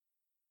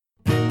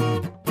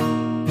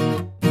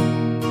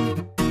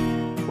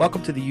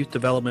Welcome to the Youth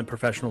Development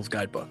Professionals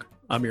Guidebook.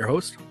 I'm your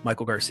host,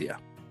 Michael Garcia.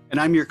 And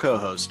I'm your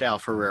co-host, Al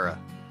Ferreira.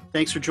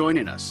 Thanks for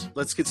joining us.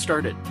 Let's get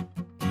started.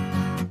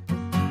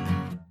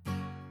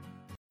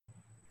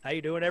 How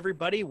you doing,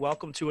 everybody?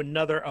 Welcome to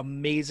another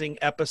amazing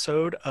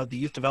episode of the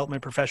Youth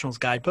Development Professionals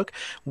Guidebook.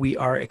 We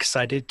are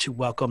excited to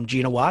welcome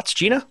Gina Watts.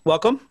 Gina,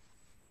 welcome.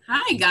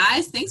 Hi,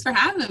 guys. Thanks for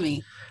having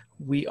me.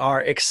 We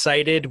are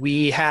excited.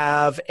 We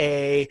have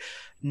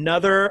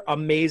another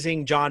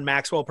amazing John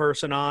Maxwell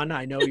person on.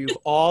 I know you've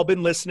all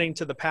been listening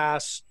to the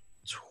past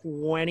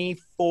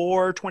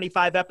 24,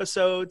 25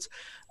 episodes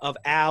of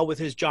Al with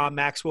his John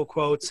Maxwell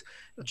quotes.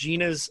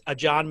 Gina's a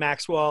John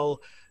Maxwell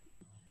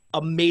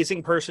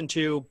amazing person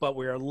too, but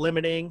we're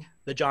limiting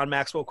the John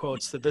Maxwell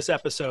quotes to this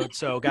episode.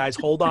 So guys,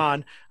 hold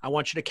on. I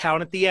want you to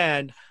count at the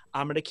end.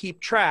 I'm going to keep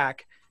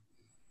track.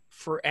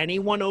 For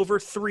anyone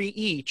over 3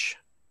 each,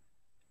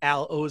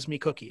 Al owes me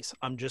cookies.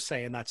 I'm just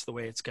saying that's the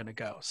way it's going to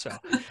go. So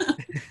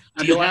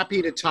I'm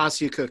happy to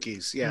toss you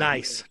cookies. Yeah.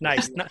 Nice.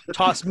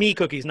 Toss me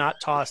cookies, not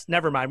toss.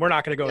 Never mind. We're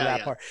not going to go to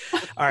that part.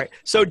 All right.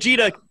 So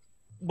Gina,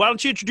 why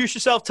don't you introduce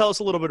yourself? Tell us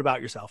a little bit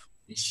about yourself.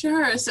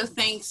 Sure. So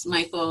thanks,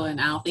 Michael and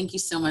Al. Thank you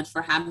so much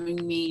for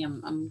having me.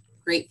 I'm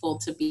grateful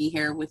to be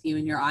here with you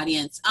and your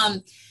audience.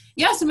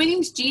 So my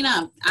name's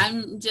Gina.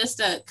 I'm just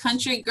a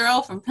country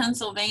girl from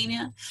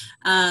Pennsylvania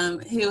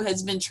who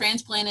has been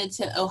transplanted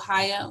to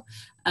Ohio.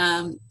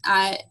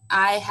 I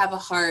have a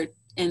heart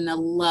and a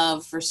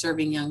love for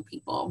serving young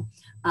people.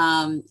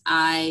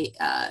 I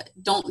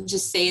don't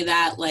just say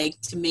that like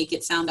to make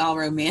it sound all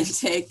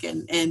romantic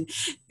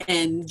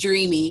and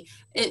dreamy.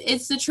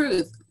 It's the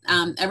truth.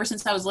 Ever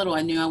since I was little,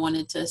 I knew I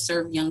wanted to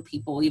serve young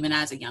people, even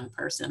as a young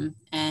person.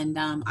 And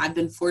I've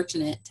been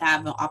fortunate to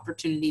have an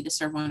opportunity to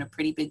serve on a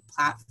pretty big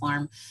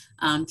platform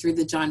through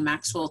the John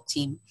Maxwell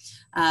team.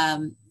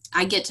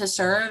 I get to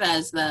serve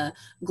as the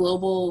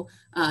global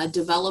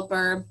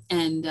developer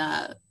and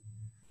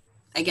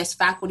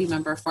faculty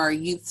member for our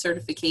youth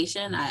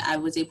certification. I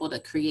was able to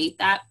create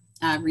that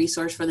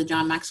resource for the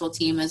John Maxwell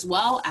team, as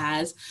well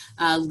as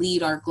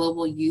lead our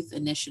global youth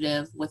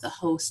initiative with a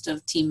host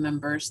of team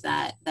members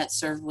that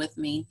serve with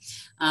me.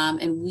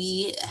 And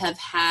we have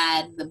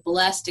had the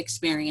blessed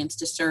experience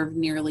to serve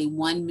nearly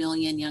 1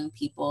 million young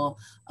people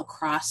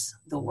across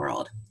the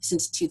world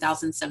since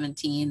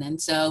 2017.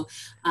 And so,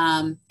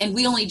 and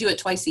we only do it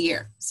twice a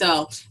year.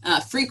 So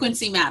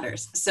frequency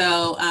matters.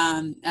 So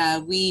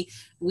we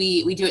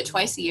do it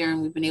twice a year,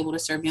 and we've been able to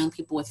serve young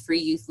people with free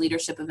youth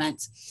leadership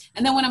events.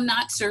 And then when I'm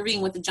not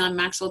serving with the John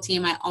Maxwell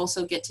team, I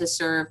also get to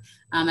serve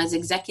as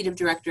executive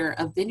director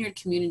of Vineyard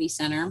Community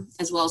Center,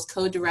 as well as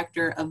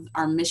co-director of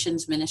our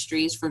missions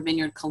ministries for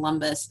Vineyard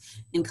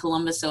Columbus in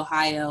Columbus,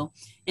 Ohio.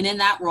 And in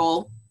that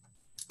role,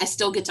 I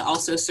still get to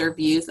also serve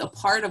youth. A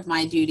part of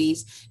my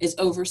duties is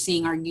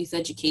overseeing our youth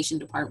education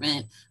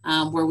department,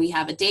 where we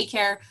have a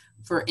daycare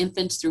for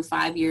infants through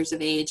 5 years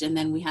of age. And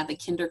then we have a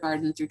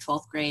kindergarten through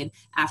 12th grade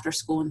after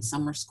school and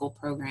summer school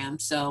program.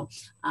 So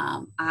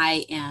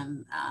I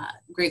am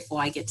grateful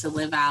I get to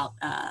live out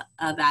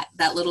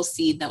that little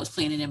seed that was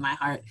planted in my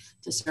heart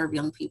to serve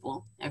young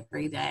people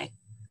every day.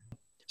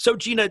 So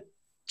Gina,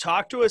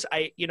 talk to us.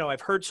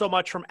 I've heard so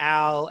much from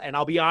Al, and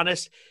I'll be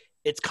honest,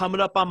 it's coming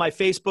up on my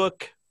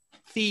Facebook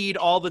feed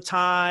all the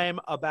time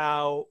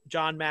about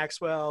John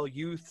Maxwell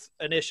Youth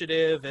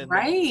Initiative, and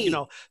right.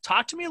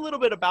 Talk to me a little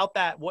bit about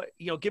that. What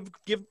give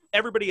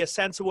everybody a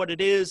sense of what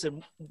it is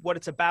and what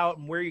it's about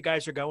and where you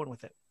guys are going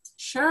with it.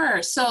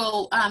 Sure.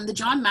 So the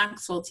John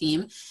Maxwell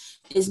team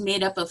is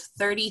made up of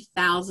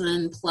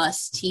 30,000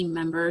 plus team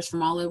members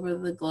from all over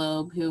the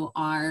globe who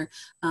are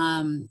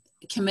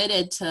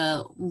committed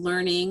to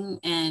learning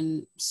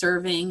and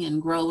serving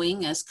and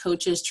growing as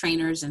coaches,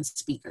 trainers, and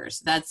speakers.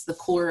 That's the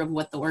core of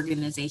what the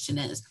organization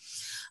is.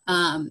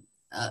 I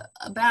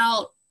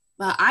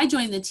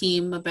joined the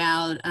team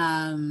about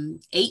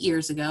 8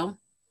 years ago.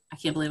 I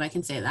can't believe I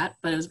can say that,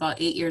 but it was about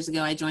 8 years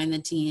ago I joined the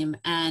team.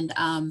 And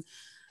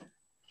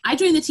I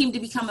joined the team to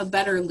become a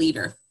better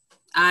leader.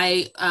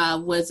 I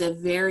was a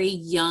very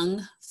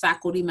young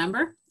faculty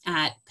member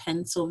at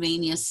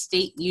Pennsylvania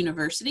State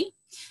University.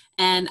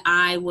 And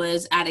I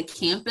was at a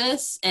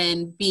campus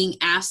and being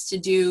asked to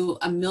do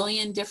a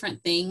million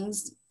different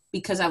things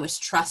because I was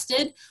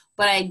trusted,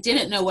 but I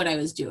didn't know what I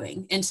was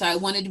doing. And so I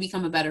wanted to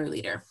become a better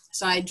leader.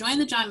 So I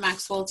joined the John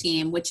Maxwell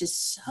team, which is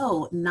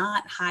so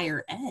not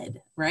higher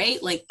ed,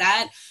 right? Like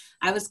that,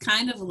 I was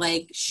kind of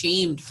like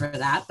shamed for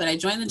that, but I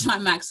joined the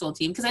John Maxwell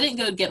team because I didn't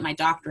go get my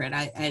doctorate.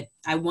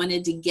 I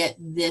wanted to get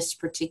this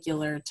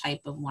particular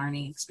type of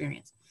learning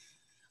experience.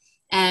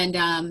 And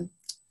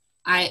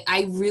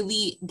I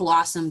really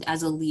blossomed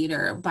as a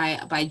leader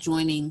by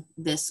joining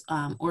this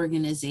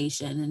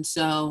organization. And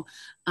so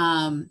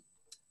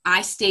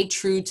I stayed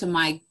true to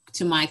my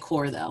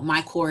core, though.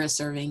 My core is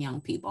serving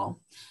young people.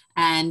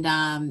 And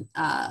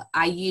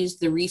I used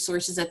the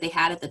resources that they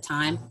had at the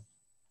time,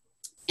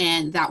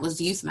 and that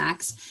was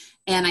YouthMax.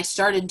 And I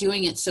started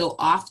doing it so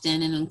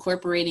often and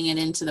incorporating it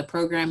into the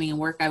programming and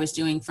work I was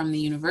doing from the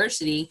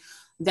university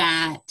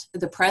that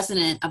the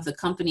president of the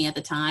company at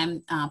the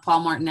time, Paul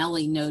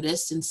Martinelli,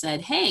 noticed and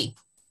said, "Hey,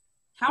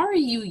 how are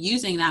you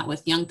using that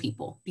with young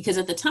people? Because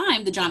at the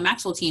time, the John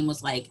Maxwell team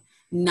was like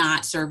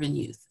not serving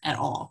youth at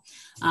all.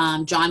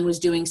 John was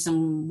doing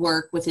some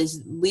work with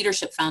his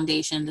leadership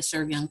foundation to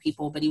serve young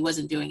people, but he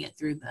wasn't doing it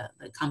through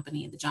the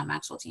company, the John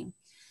Maxwell team.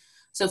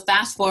 So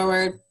fast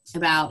forward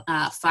about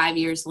 5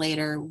 years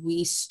later,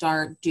 we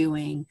start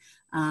doing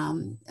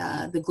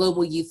the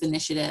Global Youth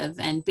Initiative.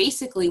 And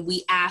basically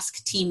we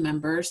ask team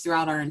members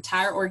throughout our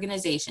entire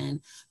organization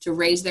to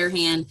raise their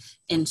hand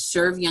and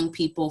serve young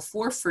people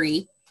for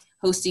free,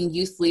 hosting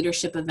youth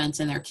leadership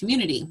events in their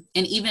community.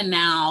 And even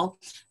now,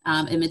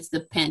 amidst the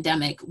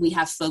pandemic, we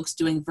have folks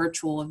doing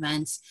virtual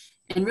events.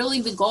 And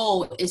really the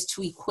goal is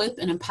to equip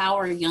and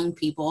empower young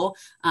people,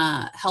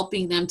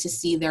 helping them to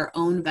see their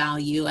own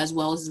value as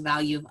well as the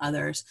value of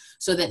others,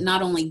 so that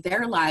not only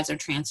their lives are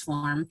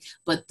transformed,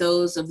 but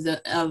those of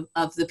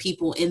the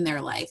people in their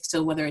life.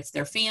 So whether it's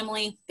their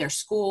family, their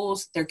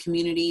schools, their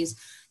communities,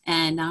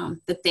 and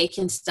that they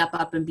can step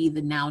up and be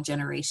the now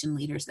generation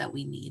leaders that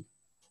we need.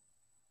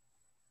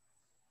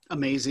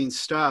 Amazing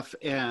stuff.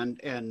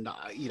 And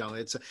you know,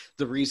 it's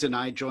the reason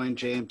I joined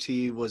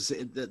JMT was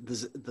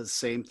the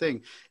same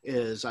thing.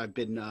 Is I've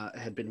been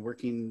had been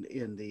working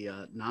in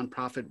the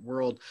nonprofit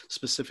world,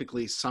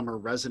 specifically summer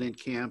resident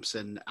camps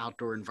and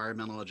outdoor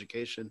environmental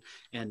education,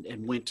 and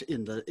went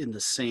in the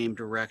same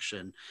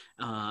direction.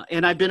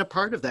 And I've been a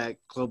part of that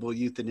Global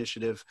Youth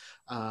Initiative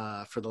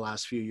for the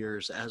last few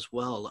years as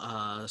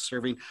well,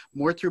 serving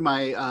more through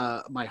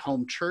my my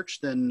home church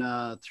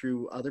than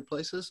through other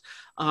places.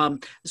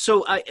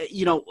 So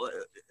you know,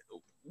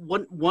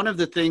 one of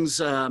the things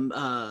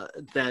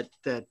that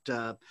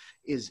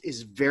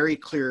is very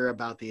clear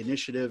about the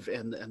initiative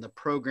and the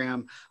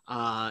program,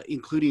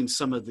 including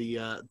some of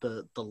the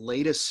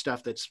latest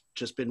stuff that's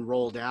just been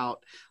rolled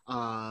out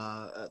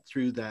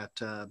through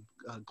that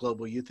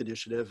Global Youth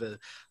Initiative.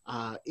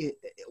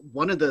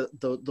 One of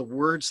the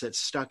words that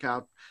stuck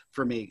out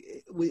for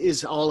me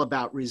is all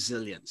about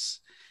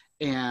resilience.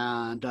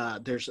 And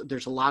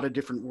there's a lot of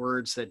different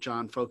words that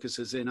John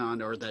focuses in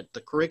on, or that the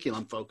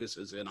curriculum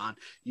focuses in on,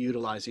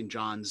 utilizing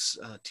John's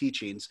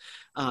teachings.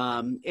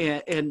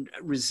 And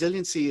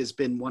resiliency has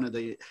been one of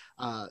the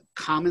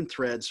common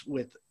threads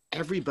with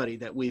everybody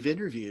that we've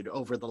interviewed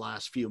over the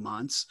last few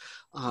months.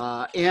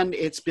 And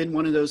it's been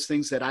one of those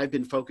things that I've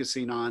been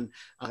focusing on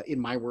in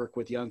my work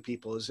with young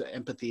people, is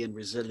empathy and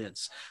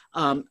resilience.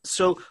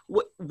 So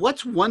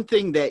what's one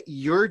thing that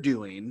you're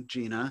doing,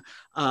 Gina,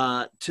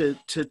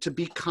 to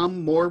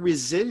become more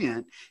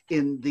resilient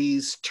in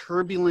these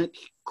turbulent,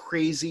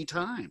 crazy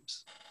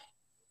times?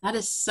 That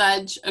is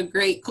such a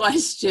great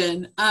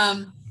question.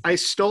 I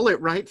stole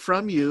it right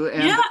from you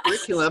and the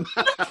curriculum.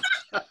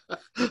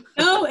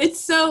 No,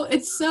 it's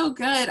so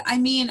good. I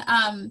mean,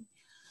 I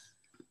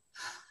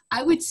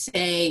would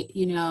say,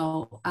 you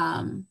know,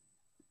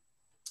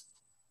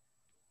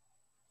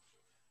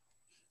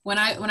 when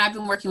I've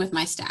been working with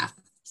my staff,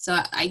 so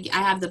I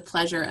have the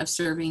pleasure of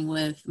serving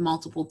with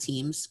multiple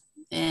teams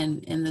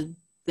and in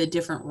the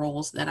different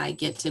roles that I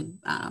get to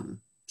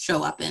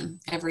show up in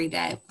every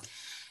day.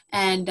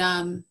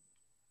 And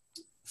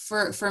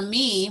for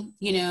me,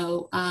 you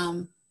know,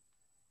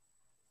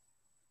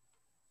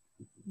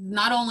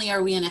 not only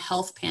are we in a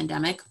health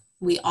pandemic,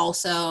 we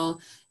also,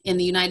 in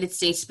the United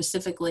States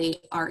specifically,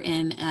 are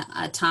in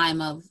a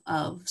time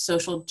of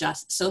social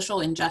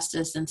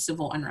injustice and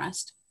civil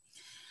unrest.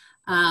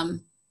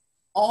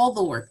 All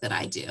the work that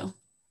I do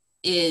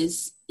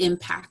is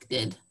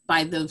impacted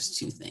by those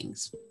two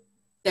things.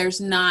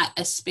 There's not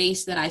a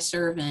space that I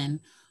serve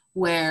in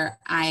where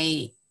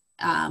I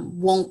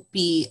won't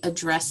be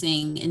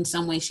addressing in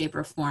some way, shape,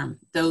 or form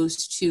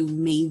those two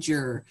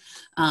major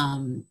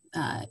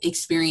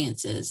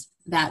experiences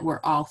that we're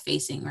all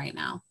facing right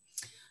now.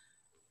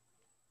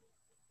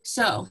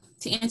 So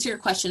to answer your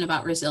question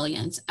about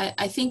resilience,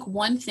 I think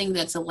one thing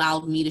that's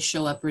allowed me to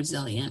show up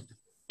resilient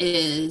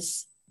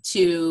is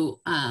to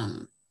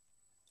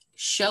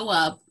show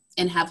up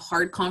and have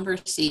hard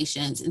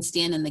conversations and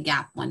stand in the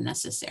gap when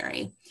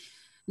necessary.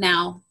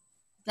 Now,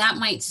 that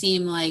might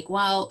seem like,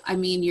 well, I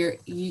mean,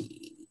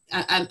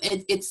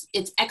 it's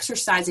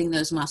exercising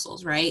those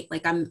muscles, right?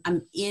 Like I'm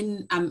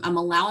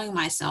allowing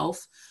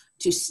myself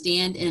to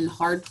stand in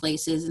hard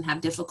places and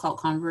have difficult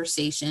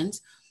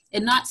conversations,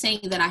 and not saying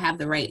that I have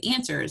the right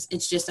answers.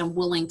 It's just, I'm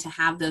willing to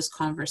have those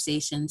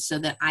conversations so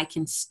that I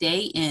can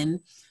stay in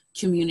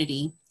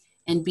community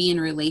and be in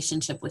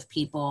relationship with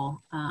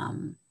people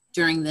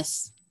during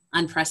this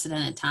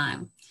unprecedented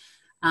time.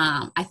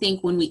 I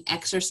think when we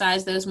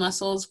exercise those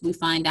muscles, we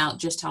find out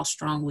just how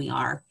strong we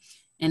are,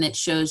 and it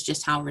shows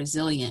just how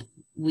resilient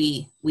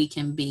we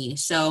can be.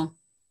 So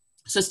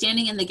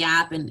standing in the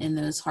gap and in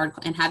those hard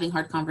and having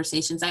hard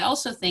conversations. I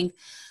also think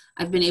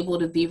I've been able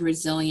to be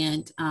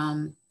resilient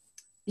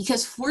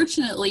because,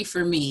 fortunately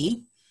for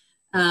me,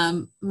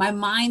 my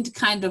mind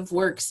kind of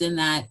works in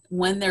that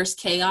when there's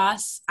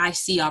chaos, I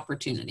see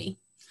opportunity.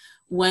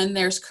 When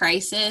there's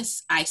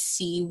crisis, I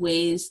see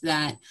ways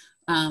that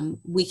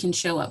we can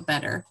show up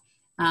better.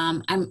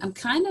 I'm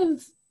kind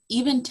of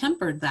even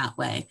tempered that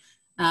way.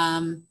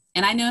 And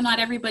I know not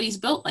everybody's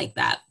built like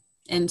that.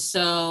 And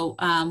so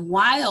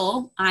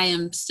while I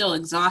am still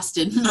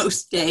exhausted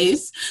most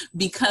days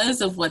because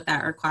of what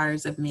that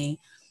requires of me,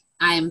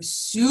 I am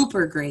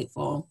super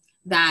grateful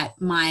that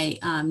my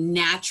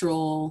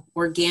natural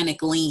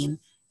organic lean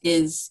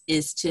is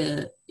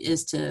to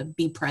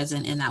be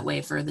present in that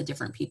way for the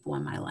different people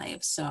in my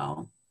life.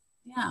 So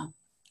yeah,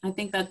 I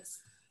think that's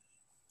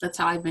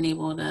how I've been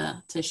able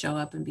to show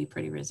up and be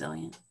pretty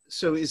resilient.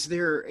 So is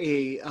there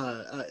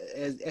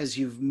as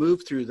you've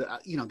moved through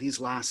these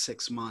last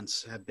 6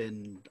 months have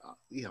been,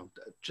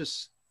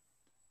 just,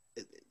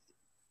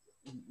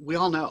 we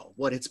all know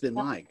what it's been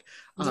like.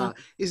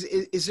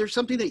 Is there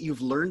something that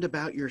you've learned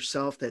about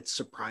yourself that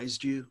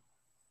surprised you?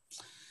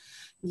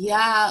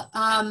 Yeah.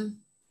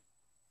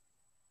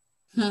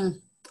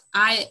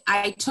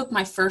 I took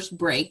my first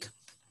break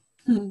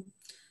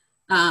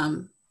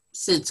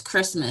since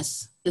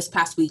Christmas this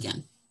past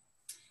weekend.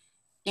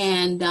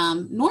 And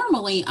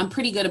normally I'm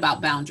pretty good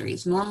about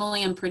boundaries.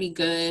 Normally I'm pretty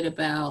good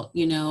about,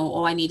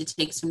 I need to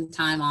take some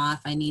time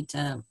off. I need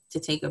to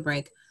take a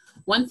break.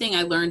 One thing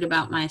I learned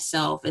about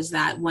myself is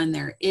that when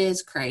there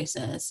is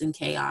crisis and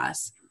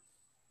chaos,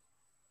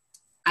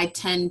 I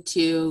tend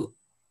to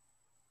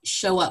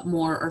show up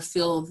more or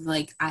feel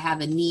like I have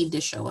a need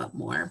to show up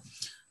more,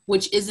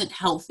 which isn't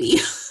healthy.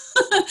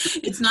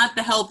 It's not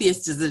the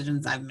healthiest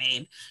decisions I've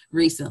made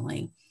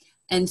recently.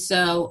 And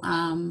so,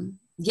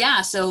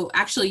 so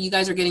actually you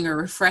guys are getting a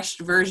refreshed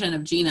version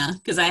of Gina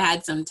because I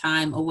had some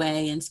time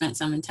away and spent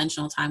some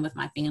intentional time with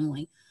my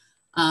family.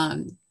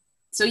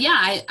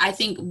 I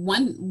think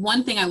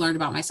one thing I learned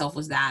about myself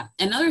was that.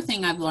 Another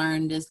thing I've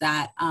learned is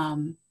that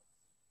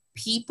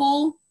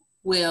people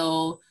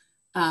will,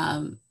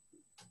 if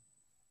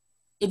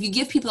you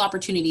give people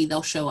opportunity,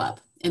 they'll show up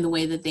in the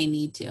way that they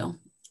need to.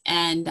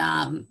 And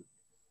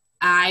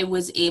I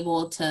was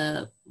able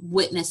to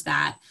witness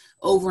that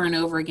over and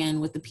over again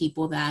with the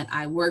people that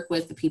I work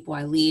with, the people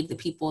I lead, the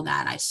people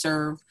that I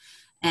serve.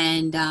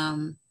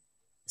 And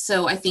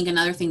so I think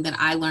another thing that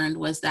I learned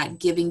was that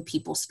giving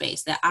people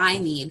space, that I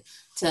need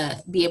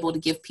to be able to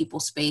give people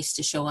space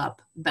to show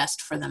up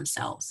best for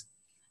themselves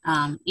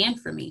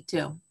and for me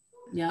too.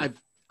 Yeah.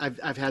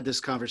 I've had this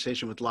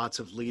conversation with lots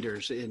of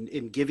leaders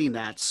in giving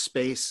that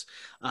space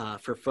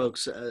for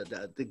folks,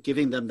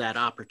 giving them that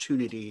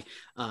opportunity.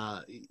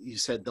 You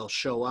said they'll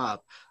show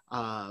up.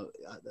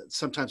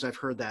 Sometimes I've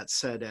heard that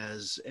said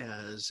as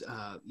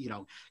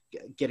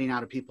getting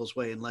out of people's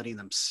way and letting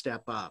them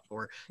step up,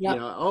 or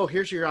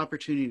here's your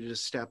opportunity to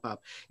step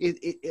up.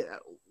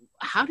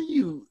 How do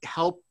you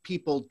help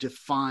people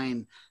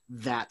define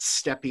that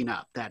stepping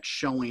up, that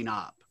showing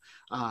up,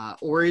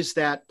 or is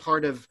that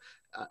part of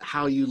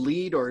how you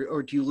lead,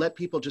 or do you let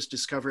people just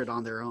discover it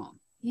on their own?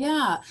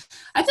 Yeah,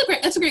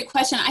 that's a great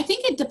question. I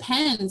think it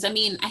depends. I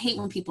mean, I hate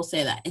when people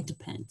say that it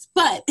depends,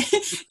 but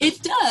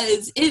it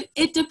does.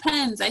 It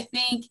depends. I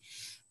think,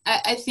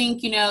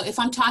 if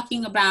I'm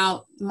talking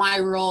about my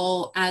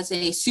role as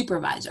a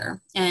supervisor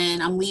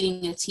and I'm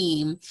leading a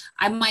team,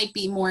 I might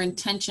be more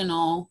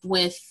intentional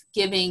with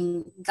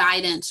giving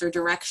guidance or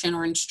direction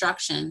or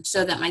instruction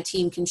so that my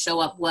team can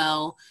show up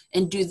well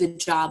and do the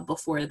job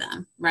before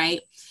them. Right.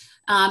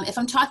 If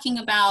I'm talking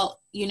about,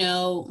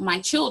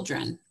 my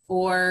children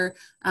or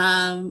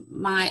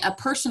a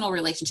personal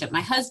relationship,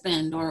 my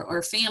husband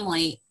or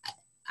family,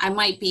 I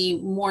might be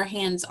more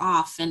hands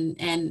off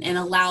and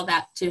allow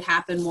that to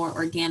happen more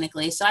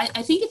organically. So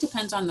I think it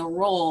depends on the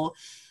role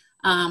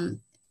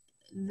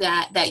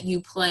that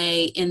you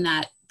play in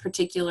that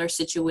particular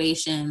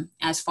situation,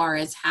 as far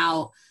as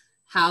how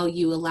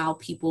you allow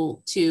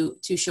people to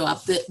show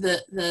up.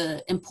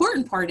 The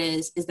important part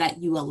is that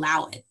you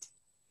allow it.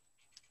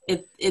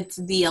 It's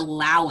the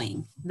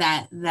allowing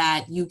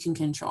that you can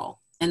control.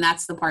 And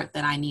that's the part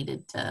that I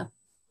needed to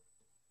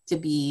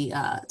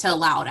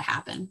allow to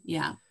happen.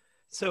 Yeah.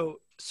 So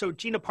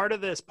Gina, part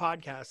of this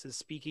podcast is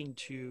speaking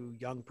to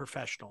young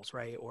professionals,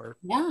 right? Or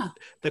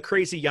the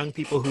crazy young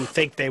people who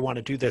think they want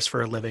to do this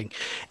for a living,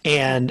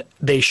 and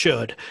they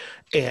should,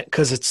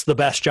 because it's the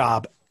best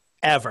job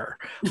ever.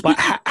 But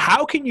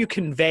how can you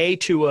convey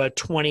to a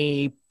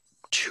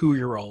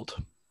 22-year-old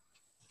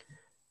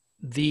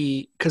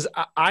because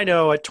I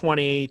know at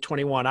 20,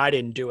 21, I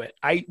didn't do it.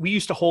 We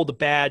used to hold a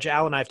badge.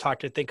 Al and I have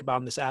talked to think about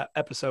in this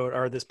episode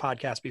or this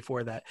podcast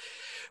before that.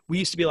 We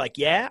used to be like,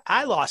 yeah,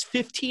 I lost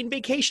 15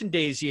 vacation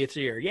days this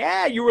year.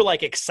 Yeah. You were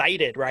like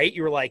excited, right?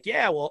 You were like,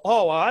 yeah,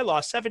 I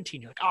lost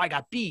 17. You're like, oh, I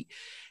got beat.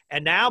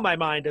 And now my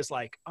mind is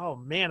like, oh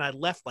man, I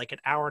left like an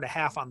hour and a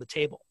half on the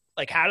table.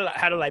 Like, how did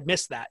I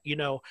miss that?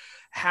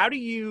 How do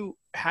you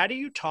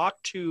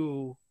talk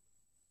to,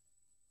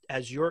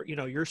 as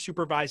you're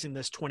supervising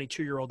this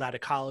 22-year-old out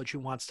of college who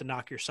wants to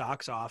knock your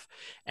socks off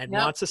and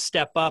wants to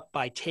step up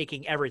by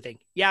taking everything.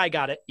 Yeah, I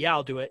got it. Yeah,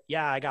 I'll do it.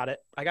 Yeah, I got it.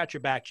 I got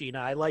your back, Gina.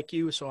 I like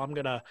you. So I'm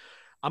going to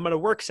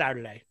work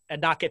Saturday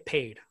and not get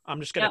paid. I'm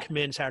just going to come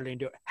in Saturday and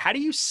do it. How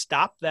do you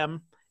stop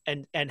them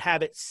and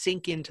have it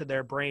sink into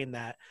their brain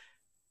that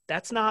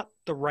that's not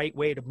the right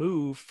way to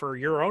move for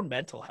your own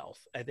mental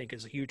health? I think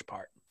is a huge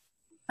part.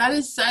 That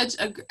is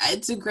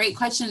it's a great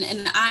question.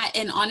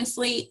 And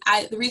honestly,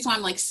 the reason why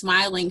I'm like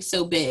smiling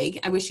so big,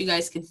 I wish you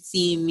guys could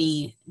see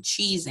me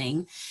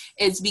cheesing,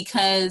 is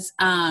because,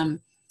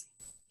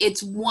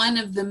 it's one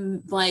of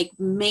the like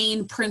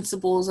main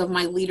principles of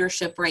my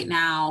leadership right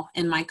now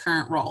in my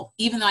current role.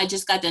 Even though I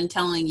just got done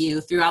telling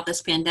you throughout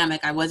this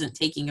pandemic, I wasn't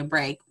taking a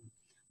break,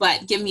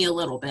 but give me a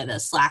little bit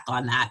of slack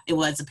on that. It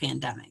was a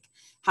pandemic.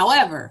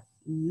 However,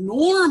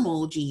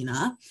 normal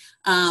Gina,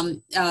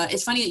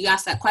 it's funny that you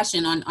asked that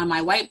question. On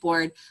my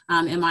whiteboard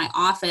in my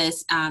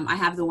office, I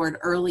have the word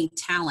early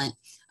talent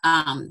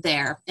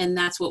there, and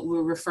that's what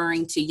we're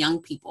referring to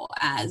young people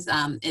as,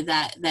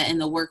 that in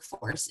the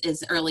workforce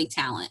is early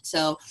talent.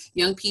 So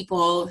young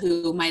people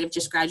who might have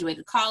just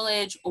graduated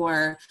college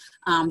or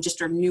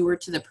just are newer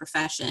to the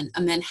profession,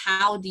 and then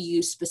how do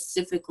you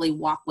specifically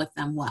walk with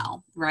them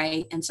well,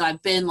 right? And so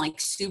I've been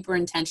like super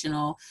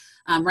intentional.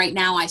 Right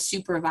now I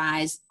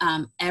supervise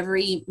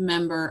every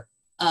member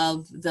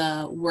of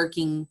the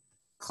working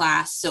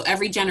class. So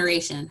every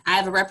generation, I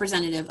have a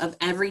representative of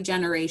every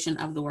generation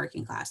of the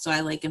working class. So I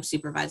am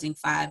supervising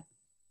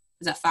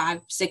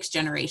 6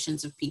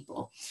 generations of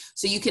people.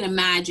 So you can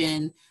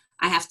imagine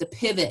I have to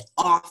pivot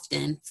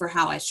often for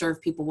how I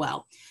serve people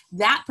well.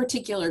 That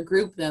particular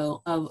group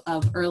though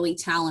of early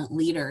talent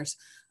leaders,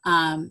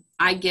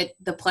 I get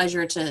the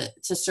pleasure to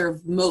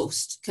serve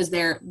most, because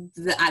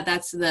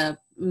that's the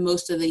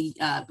most of the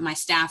my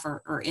staff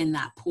are in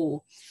that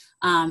pool.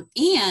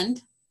 And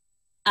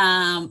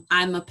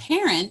I'm a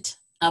parent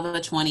of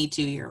a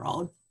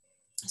 22-year-old.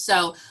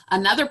 So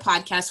another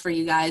podcast for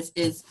you guys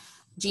is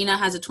Gina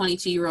has a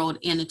 22-year-old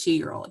and a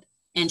 2-year-old,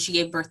 and she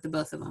gave birth to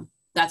both of them.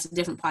 That's a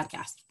different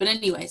podcast. But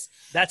anyways,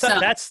 that's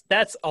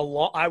a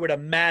long, I would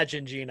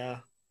imagine,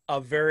 Gina,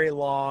 a very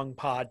long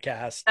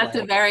podcast. That's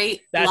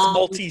that's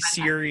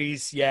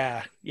multi-series.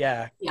 Yeah.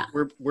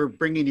 We're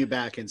bringing you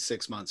back in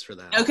 6 months for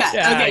that.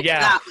 Okay.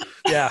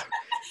 Yeah.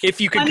 If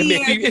you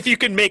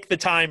can make the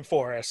time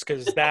for us,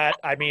 because that,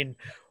 I mean,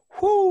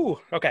 whoo.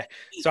 Okay,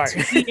 sorry.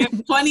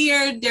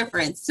 20-year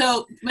difference.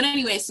 So, but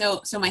anyway,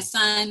 so my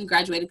son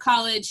graduated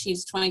college.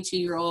 He's a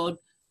 22-year-old,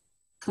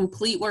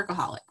 complete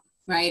workaholic,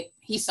 right?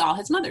 He saw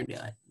his mother do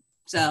it,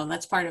 so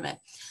that's part of it.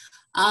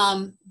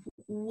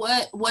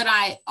 What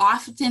I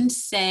often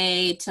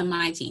say to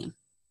my team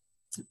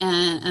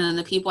and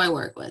the people I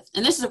work with,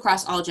 and this is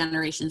across all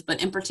generations,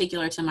 but in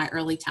particular to my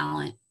early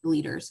talent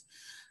leaders,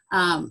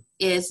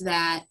 is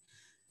that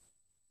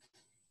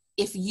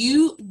if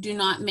you do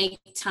not make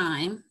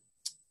time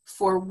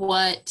for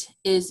what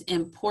is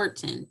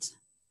important,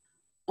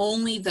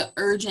 only the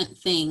urgent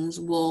things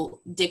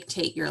will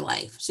dictate your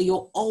life. So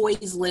you'll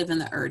always live in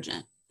the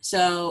urgent.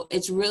 So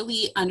it's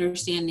really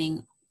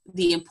understanding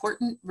the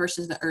important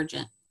versus the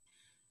urgent.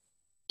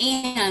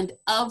 And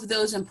of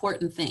those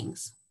important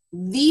things,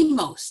 the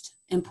most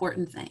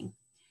important thing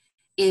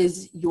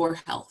is your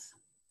health.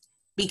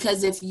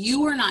 Because if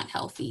you are not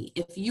healthy,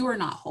 if you are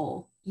not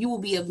whole, you will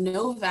be of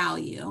no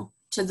value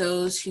to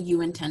those who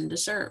you intend to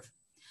serve.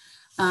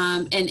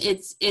 And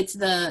it's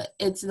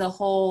the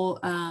whole,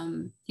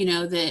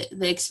 the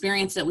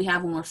experience that we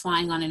have when we're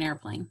flying on an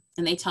airplane,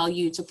 and they tell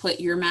you to put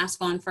your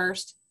mask on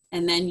first,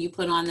 and then you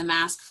put on the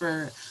mask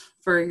for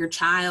your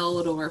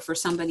child or for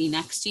somebody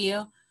next to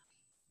you,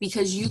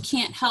 because you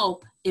can't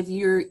help if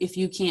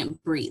you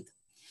can't breathe.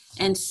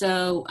 And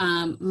so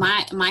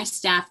my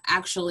staff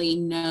actually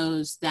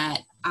knows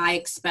that I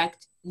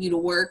expect you to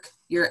work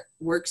your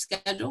work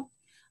schedule.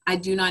 I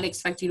do not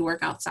expect you to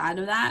work outside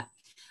of that.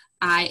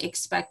 I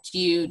expect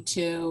you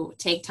to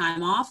take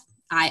time off.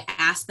 I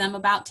ask them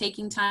about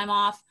taking time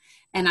off.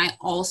 And I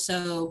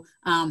also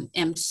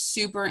am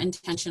super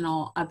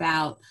intentional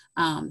about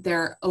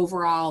their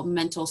overall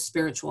mental,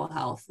 spiritual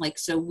health.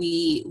 So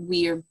we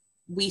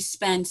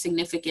spend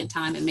significant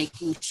time in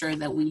making sure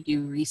that we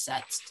do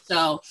resets.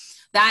 So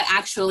that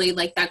actually,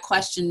 that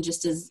question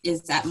just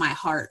is at my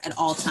heart at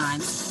all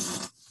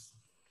times.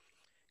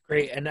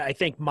 Great. And I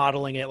think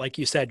modeling it, like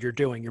you said,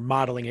 you're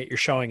modeling it, you're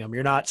showing them.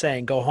 You're not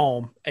saying go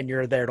home and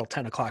you're there till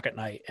 10 o'clock at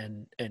night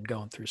and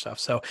going through stuff.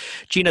 So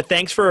Gina,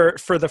 thanks for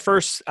the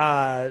first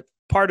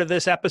part of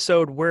this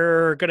episode.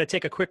 We're going to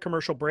take a quick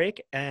commercial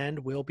break and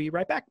we'll be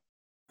right back.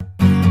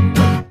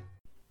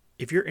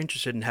 If you're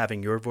interested in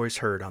having your voice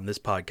heard on this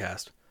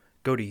podcast,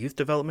 go to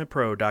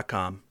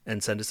youthdevelopmentpro.com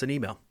and send us an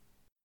email.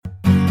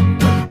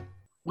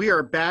 We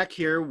are back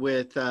here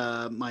with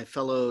my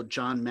fellow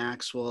John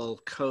Maxwell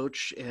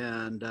coach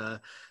and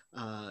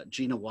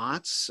Gina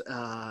Watts.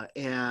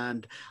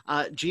 And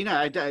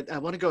Gina, I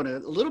want to go in a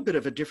little bit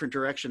of a different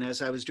direction.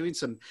 As I was doing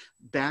some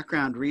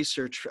background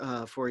research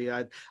for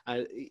you,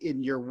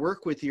 in your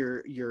work with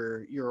your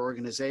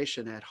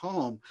organization at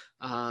home,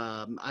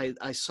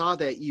 I saw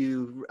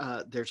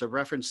that there's a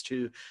reference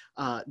to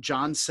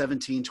John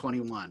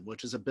 17:21,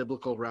 which is a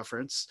biblical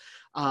reference.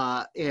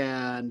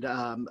 And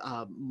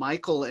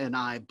Michael and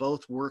I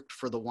both worked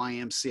for the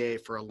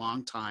YMCA for a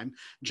long time.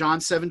 John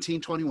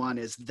 17:21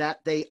 is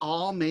that they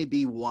all may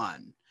be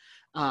one.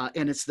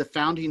 And it's the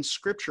founding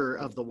scripture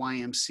of the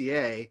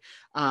YMCA.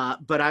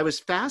 But I was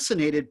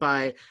fascinated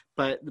by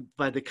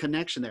the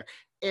connection there.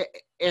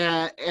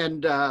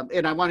 and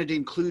I wanted to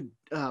include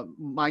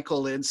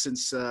Michael in,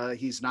 since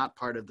he's not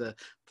part of the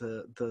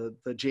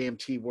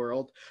JMT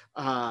world.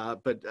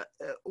 But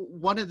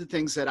one of the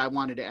things that I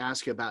wanted to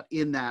ask you about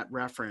in that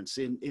reference,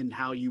 in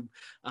how you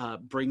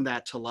bring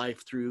that to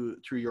life through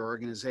your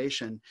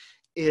organization,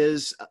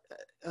 is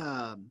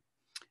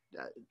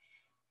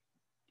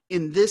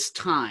in this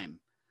time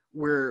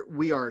where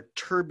we are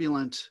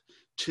turbulent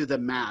to the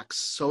max,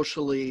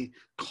 socially,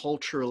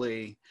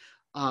 culturally.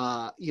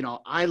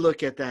 I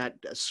look at that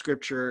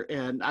scripture,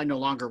 and I no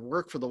longer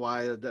work for the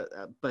Y,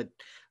 but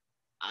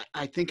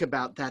I think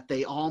about that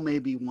they all may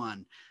be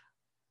one.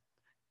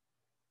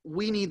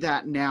 We need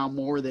that now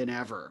more than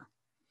ever.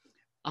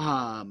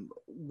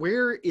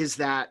 Where is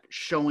that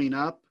showing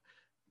up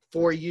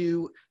for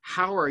you?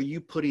 How are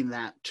you putting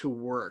that to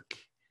work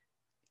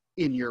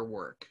in your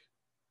work?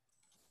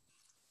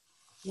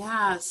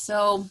 Yeah,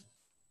 so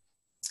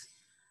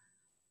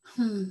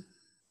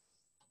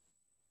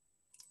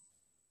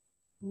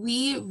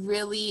we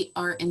really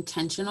are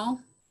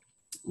intentional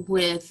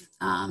with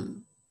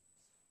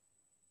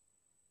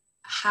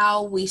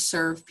how we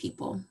serve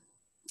people.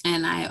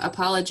 And I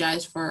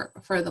apologize for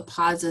the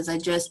pauses.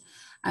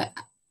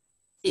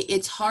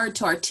 It's hard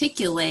to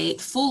articulate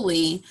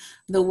fully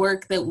the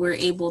work that we're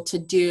able to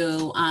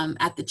do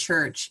at the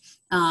church.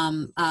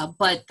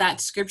 But that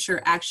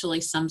scripture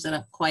actually sums it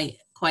up quite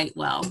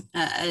well,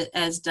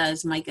 as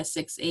does Micah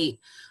 6:8.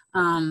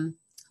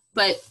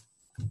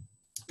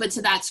 But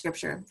to that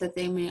scripture, that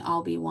they may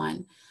all be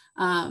one.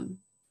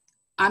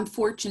 I'm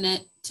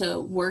fortunate to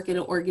work at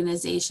an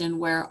organization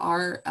where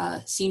our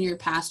senior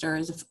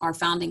pastor, our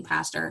founding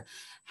pastor,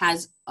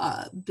 has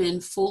been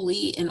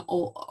fully and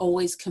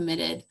always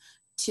committed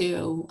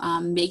to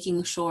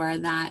making sure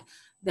that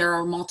there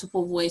are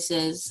multiple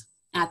voices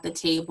at the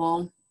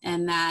table,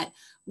 and that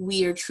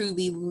we are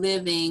truly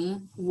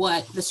living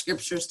what the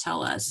scriptures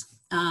tell us,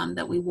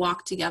 that we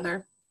walk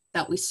together,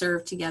 that we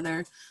serve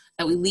together,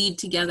 that we lead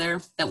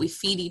together, that we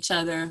feed each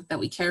other, that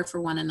we care for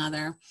one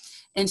another.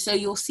 And so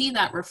you'll see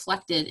that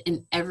reflected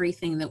in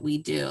everything that we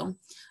do.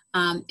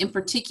 In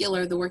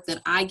particular, the work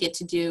that I get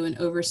to do in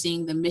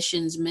overseeing the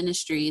missions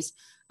ministries,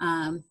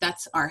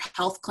 that's our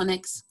health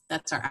clinics,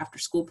 that's our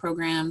after-school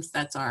programs,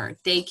 that's our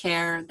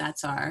daycare,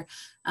 that's our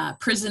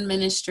prison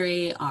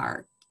ministry,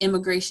 our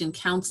immigration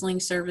counseling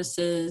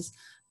services,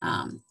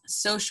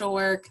 social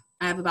work.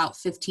 I have about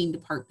 15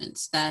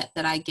 departments that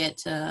I get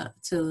to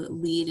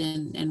lead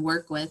and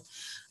work with.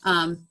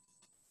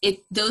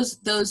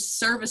 Those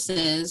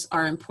services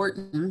are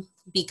important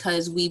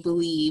because we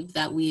believe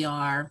that we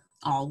are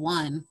all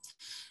one.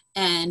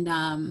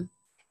 And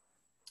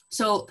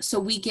so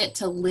we get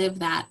to live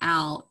that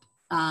out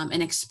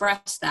and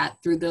express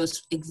that through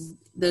those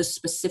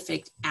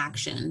specific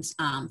actions,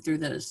 through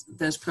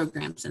those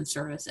programs and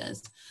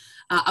services.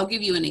 I'll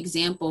give you an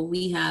example.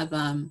 We have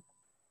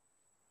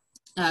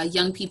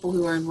young people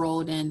who are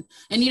enrolled in,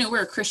 and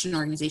we're a Christian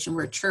organization,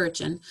 we're a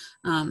church, and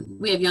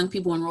we have young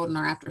people enrolled in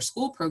our after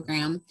school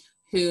program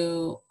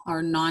who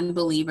are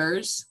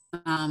non-believers,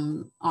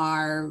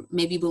 are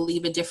maybe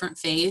believe a different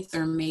faith,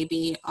 or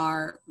maybe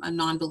are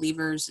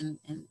non-believers in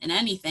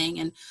anything.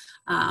 And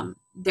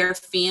their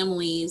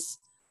families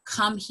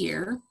come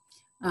here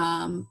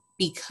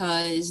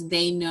because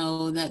they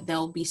know that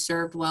they'll be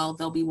served well,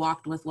 they'll be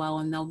walked with well,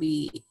 and they'll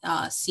be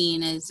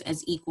seen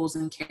as equals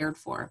and cared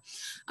for.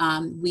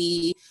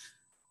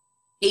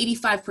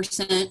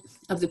 85%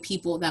 of the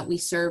people that we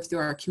serve through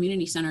our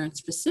community center in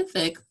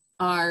specific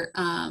are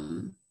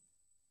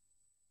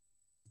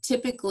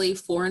typically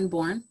foreign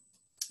born,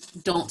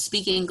 don't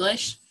speak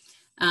English,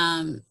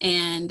 and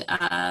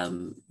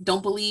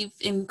don't believe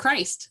in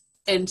Christ.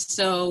 And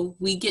so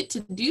we get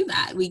to do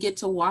that. We get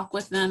to walk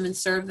with them and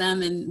serve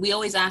them. And we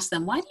always ask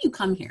them, why do you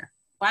come here?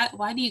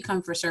 Why do you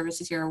come for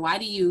services here? Why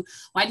do you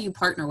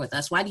partner with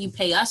us? Why do you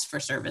pay us for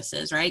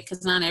services, right?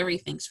 Because not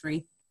everything's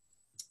free.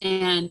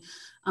 And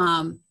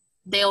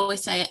they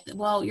always say,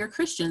 well, you're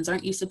Christians.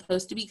 Aren't you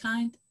supposed to be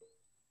kind?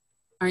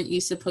 Aren't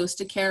you supposed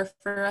to care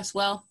for us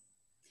well?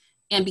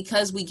 And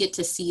because we get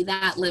to see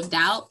that lived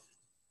out,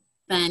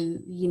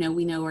 then,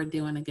 we know we're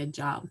doing a good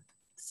job.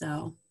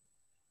 So.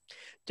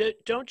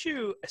 Don't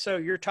you, so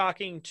you're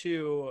talking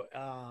to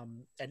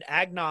an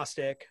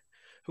agnostic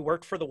who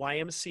worked for the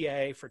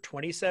YMCA for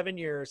 27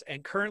 years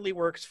and currently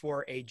works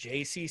for a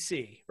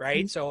JCC,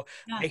 right? Mm-hmm. So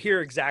yeah. I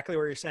hear exactly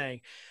what you're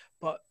saying,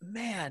 but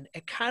man,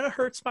 it kind of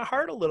hurts my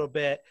heart a little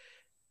bit.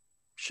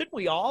 Shouldn't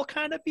we all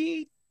kind of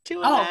be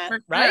doing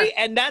that, right? Sure.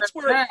 And that's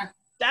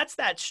that's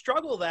that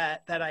struggle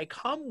that I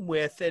come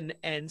with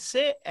and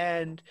sit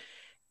and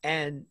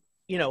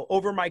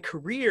over my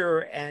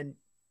career, and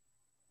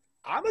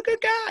I'm a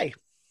good guy.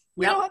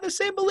 We all have the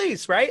same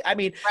beliefs, right? I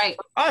mean, right.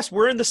 For us,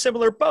 we're in the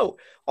similar boat.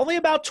 Only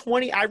about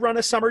 20, I run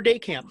a summer day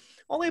camp.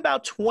 Only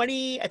about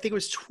 20, I think it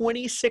was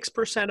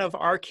 26% of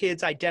our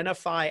kids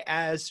identify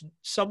as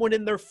someone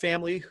in their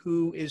family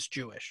who is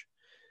Jewish.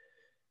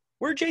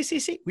 We're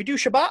JCC. We do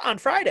Shabbat on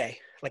Friday.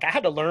 Like, I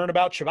had to learn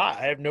about Shabbat.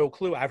 I have no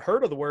clue. I've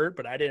heard of the word,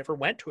 but I never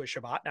went to a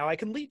Shabbat. Now I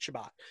can lead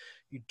Shabbat.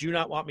 You do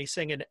not want me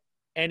singing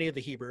any of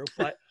the Hebrew,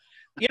 but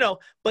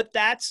but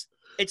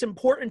it's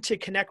important to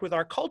connect with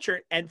our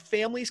culture, and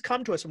families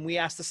come to us and we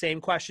ask the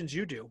same questions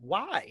you do.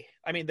 Why?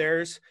 I mean,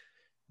 there's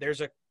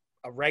a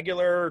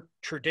regular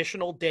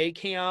traditional day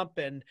camp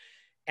and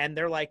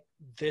they're like,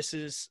 this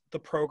is the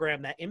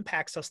program that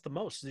impacts us the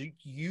most.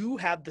 You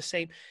have the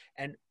same,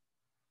 and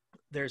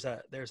there's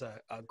a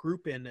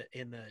group in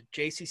the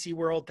JCC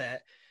world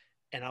that,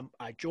 and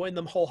I joined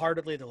them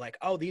wholeheartedly. They're like,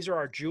 oh, these are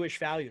our Jewish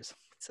values.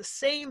 It's the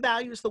same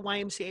values the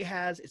YMCA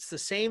has. It's the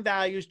same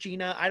values,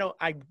 Gina.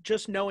 I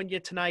just knowing you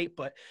tonight,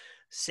 but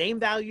same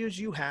values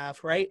you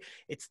have, right?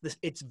 It's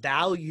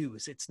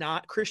values. It's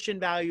not Christian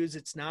values.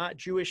 It's not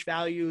Jewish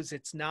values.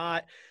 It's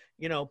not,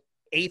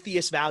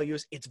 atheist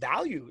values. It's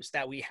values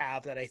that we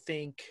have that I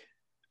think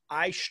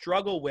I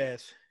struggle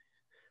with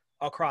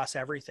across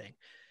everything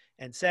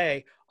and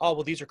say, oh,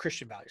 well, these are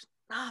Christian values.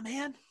 Nah,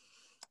 man.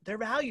 They're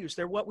values.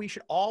 They're what we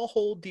should all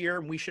hold dear,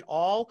 and we should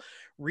all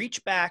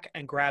reach back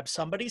and grab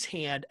somebody's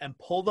hand and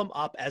pull them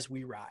up as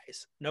we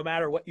rise, no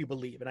matter what you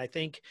believe. And I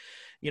think,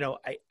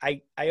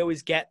 I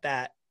always get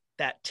that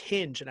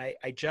tinge, and I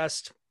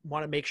just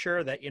want to make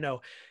sure that,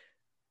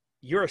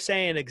 you're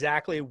saying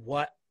exactly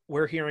what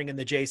we're hearing in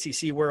the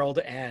JCC world,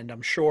 and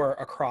I'm sure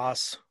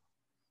across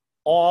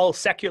all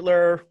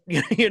secular,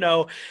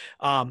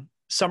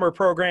 summer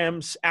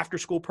programs, after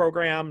school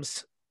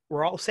programs,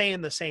 we're all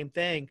saying the same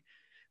thing.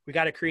 We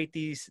got to create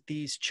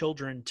these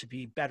children to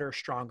be better,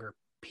 stronger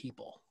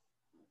people.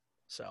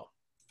 So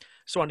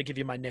just wanted to give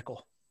you my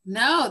nickel.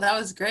 No, that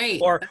was great.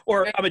 Or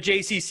I'm a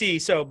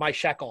JCC, so my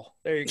shekel.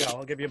 There you go.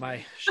 I'll give you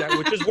my shekel,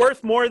 which is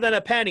worth more than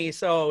a penny.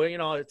 So,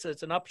 it's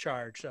an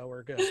upcharge. So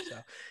we're good. So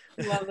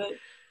love it.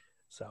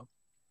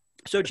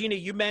 So Gina,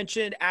 you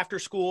mentioned after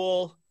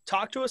school.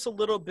 Talk to us a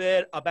little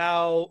bit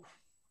about,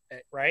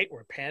 right?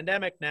 We're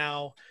pandemic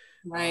now.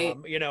 Right.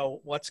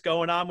 What's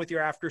going on with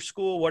your after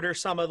school? What are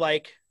some of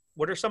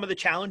the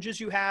challenges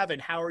you have, and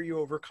how are you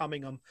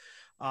overcoming them?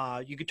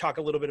 You could talk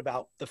a little bit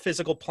about the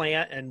physical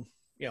plant and,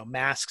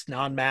 masks,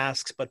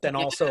 non-masks, but then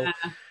also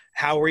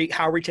how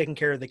are we taking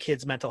care of the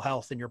kids' mental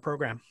health in your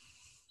program?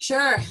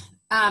 Sure.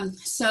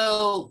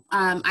 So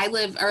I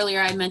live, earlier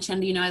I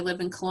mentioned, I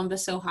live in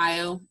Columbus,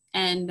 Ohio.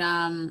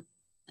 And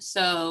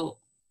so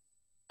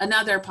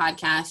another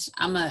podcast,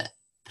 I'm a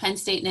Penn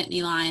State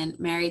Nittany Lion,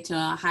 married to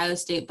an Ohio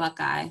State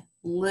Buckeye,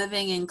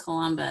 living in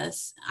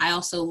Columbus. I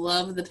also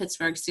love the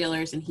Pittsburgh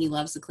Steelers, and he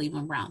loves the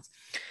Cleveland Browns.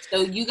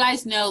 So you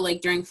guys know,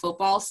 like during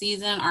football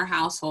season, our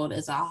household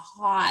is a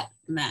hot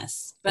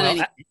mess. But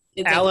well,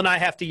 Al and I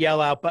have to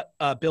yell out, but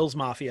Bills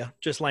Mafia,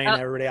 just laying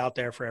everybody out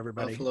there for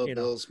everybody. Buffalo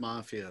Bills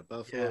Mafia,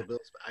 Buffalo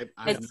Bills.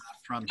 I'm not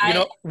from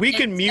here. We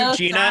can mute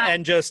Gina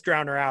and just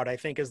drown her out, I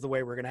think is the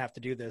way we're going to have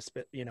to do this.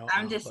 But,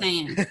 I'm just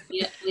saying,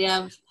 we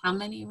have how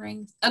many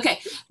rings? Okay.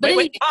 But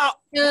wait.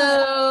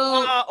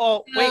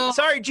 Wait,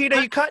 sorry, Gina,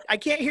 you cut. I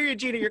can't hear you,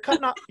 Gina. You're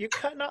cutting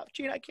off,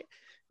 Gina. I can't.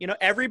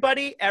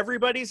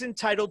 Everybody's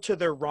entitled to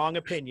their wrong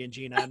opinion,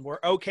 Gina, and we're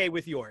okay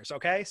with yours.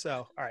 Okay.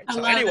 So, all right.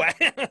 So anyway,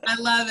 I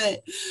love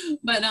it.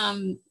 But,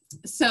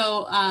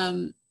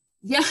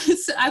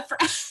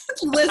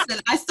 listen,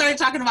 I started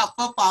talking about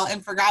football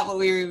and forgot what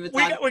we were even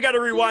talking about. We got to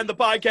rewind the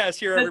podcast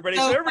here, everybody.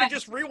 So everybody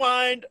just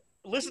rewind,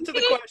 listen to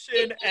the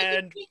question,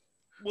 and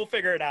we'll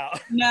figure it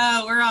out.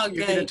 No, we're all good.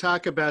 You're going to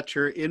talk about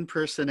your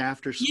in-person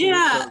after school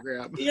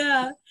program.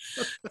 Yeah.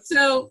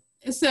 So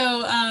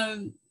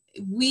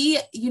we,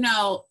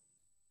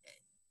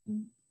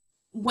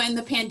 when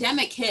the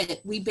pandemic hit,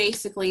 we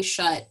basically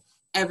shut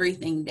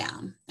everything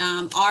down.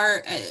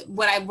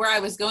 Where I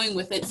was going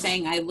with it,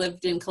 saying I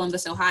lived in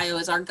Columbus, Ohio,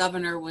 is our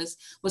governor was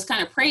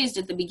kind of praised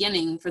at the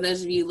beginning. For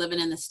those of you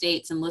living in the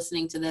States and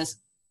listening to this,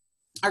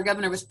 our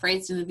governor was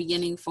praised in the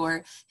beginning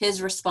for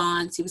his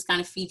response. He was kind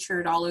of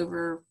featured all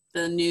over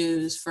the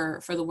news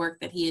for the work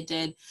that he had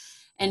did.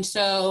 And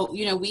so,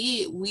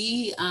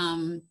 we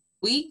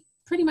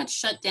pretty much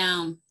shut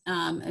down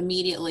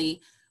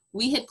immediately.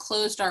 We had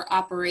closed our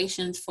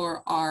operations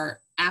for our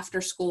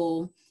after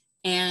school,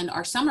 and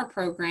our summer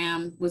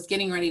program was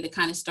getting ready to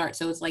kind of start.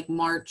 So it's like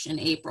March and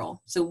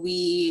April. So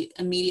we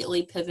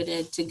immediately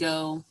pivoted to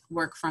go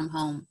work from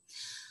home,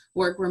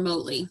 work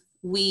remotely.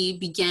 We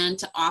began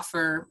to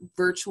offer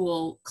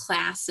virtual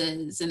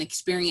classes and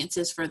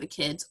experiences for the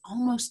kids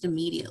almost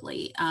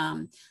immediately.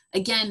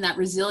 Again, that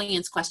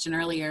resilience question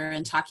earlier,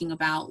 and talking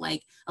about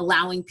like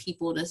allowing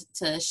people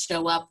to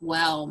show up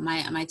well.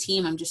 My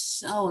team, I'm just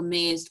so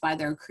amazed by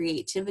their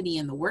creativity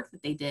and the work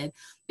that they did.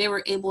 They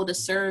were able to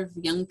serve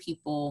young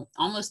people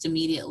almost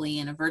immediately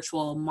in a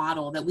virtual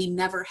model that we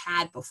never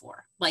had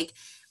before. Like,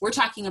 we're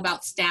talking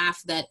about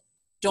staff that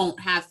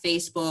don't have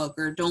Facebook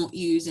or don't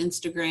use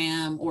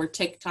Instagram or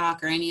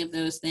TikTok or any of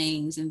those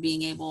things, and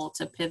being able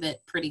to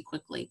pivot pretty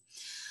quickly.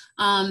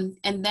 And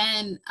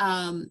then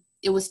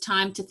it was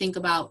time to think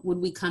about, would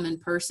we come in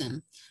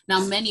person? Now,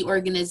 many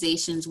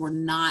organizations were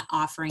not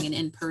offering an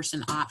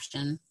in-person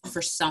option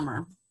for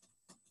summer.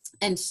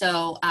 And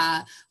so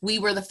we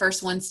were the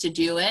first ones to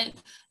do it,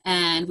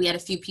 and we had a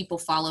few people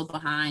follow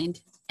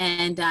behind.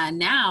 And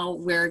now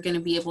we're going to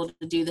be able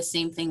to do the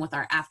same thing with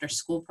our after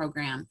school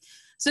program.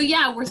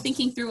 yeah, we're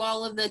thinking through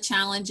all of the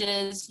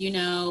challenges,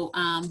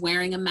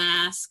 wearing a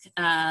mask.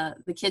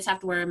 The kids have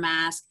to wear a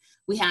mask.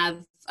 We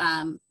have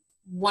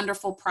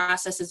wonderful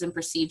processes and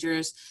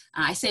procedures.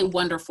 I say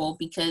wonderful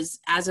because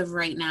as of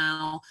right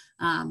now,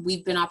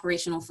 we've been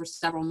operational for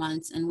several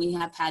months and we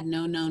have had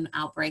no known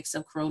outbreaks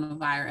of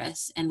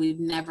coronavirus, and we've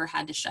never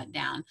had to shut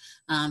down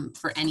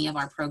for any of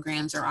our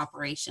programs or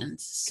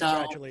operations. So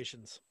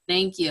congratulations.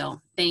 Thank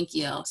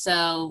you.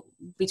 So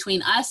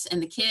between us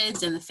and the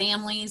kids and the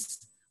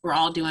families, we're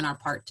all doing our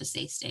part to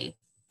stay safe.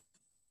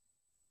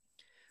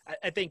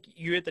 I think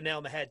you hit the nail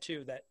on the head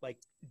too, that like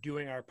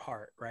doing our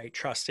part, right?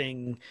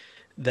 Trusting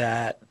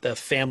that the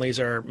families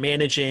are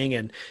managing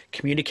and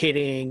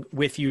communicating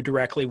with you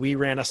directly. We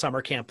ran a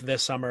summer camp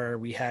this summer.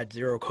 We had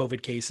 0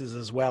 COVID cases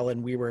as well.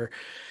 And we were,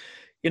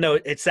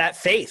 it's that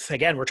faith.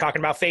 Again, we're talking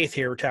about faith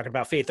here. We're talking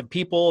about faith of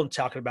people and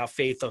talking about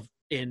faith of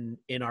in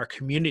our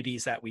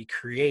communities that we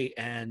create.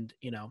 And,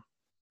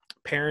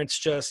 parents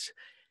just,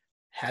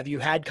 have you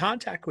had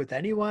contact with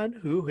anyone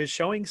who is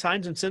showing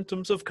signs and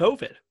symptoms of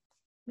COVID?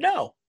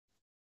 No.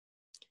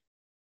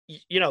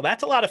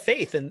 That's a lot of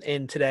faith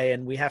in today,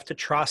 and we have to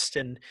trust,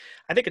 and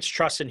I think it's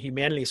trust in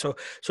humanity. So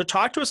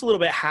talk to us a little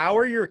bit. How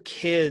are your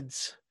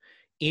kids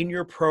in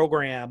your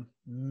program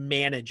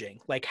managing?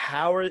 Like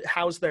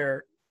how's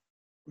their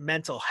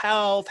mental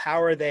health?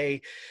 How are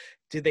they?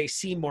 Do they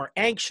seem more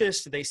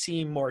anxious? Do they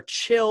seem more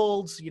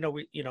chilled?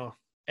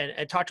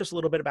 And talk to us a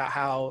little bit about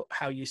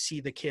how you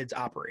see the kids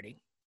operating.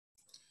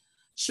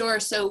 Sure.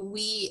 So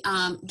we,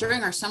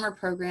 during our summer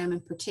program in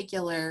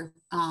particular,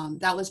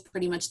 that was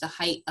pretty much the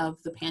height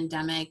of the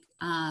pandemic.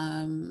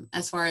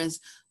 As far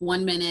as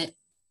 1 minute,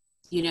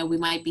 we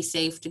might be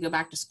safe to go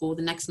back to school.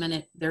 The next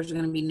minute, there's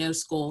going to be no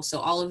school. So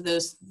all of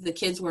those, the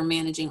kids were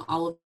managing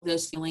all of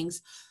those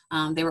feelings.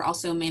 They were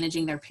also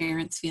managing their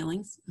parents'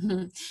 feelings.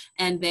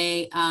 And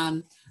they,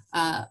 and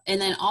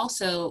then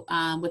also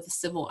with the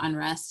civil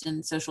unrest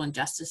and social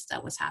injustice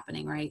that was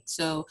happening, right?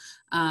 So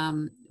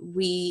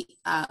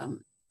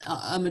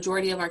a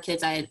majority of our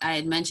kids, I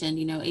had mentioned,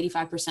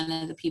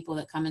 85% of the people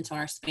that come into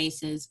our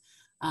spaces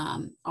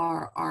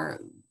are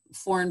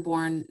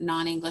foreign-born,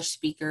 non-English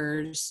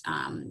speakers,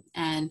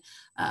 and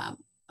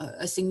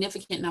a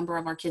significant number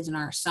of our kids in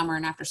our summer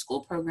and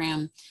after-school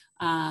program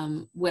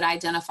would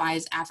identify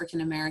as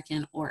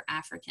African-American or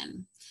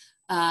African.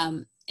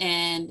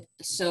 And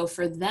so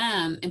for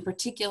them, in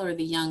particular,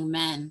 the young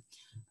men,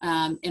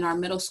 in our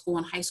middle school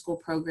and high school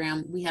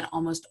program, we had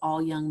almost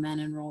all young men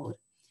enrolled.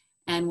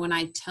 And when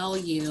I tell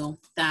you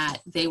that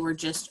they were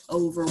just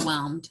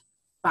overwhelmed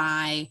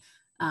by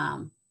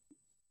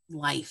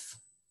life,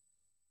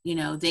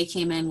 they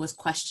came in with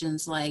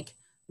questions like,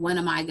 when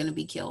am I going to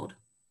be killed?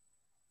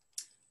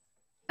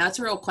 That's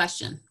a real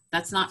question.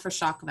 That's not for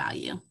shock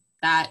value.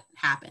 That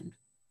happened.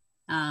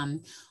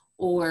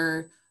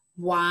 Or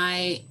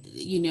why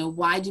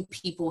do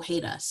people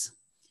hate us?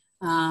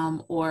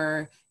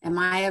 Or am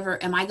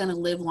I going to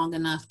live long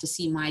enough to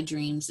see my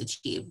dreams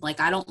achieved? Like,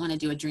 I don't want to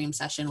do a dream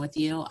session with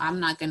you. I'm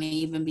not going to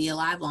even be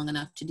alive long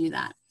enough to do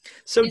that.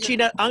 So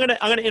Gina, I'm going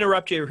to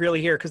interrupt you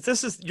really here,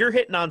 because you're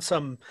hitting on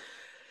some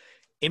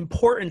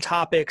important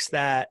topics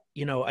that,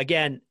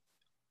 again,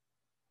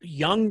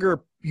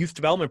 younger youth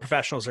development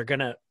professionals are going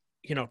to,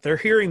 they're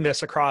hearing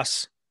this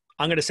across,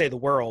 I'm going to say the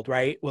world,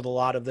 right? With a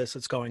lot of this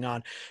that's going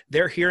on,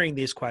 they're hearing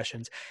these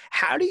questions.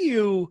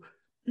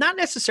 Not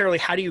necessarily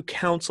how do you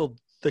counsel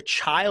the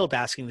child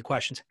asking the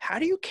questions? How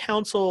do you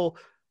counsel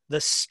the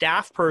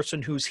staff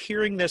person who's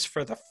hearing this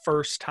for the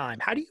first time?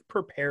 How do you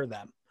prepare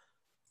them?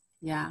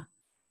 Yeah.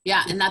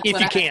 And that's if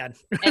you can.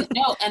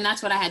 And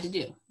that's what I had to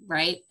do.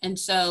 Right. And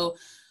so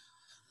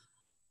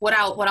what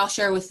I'll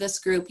share with this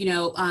group,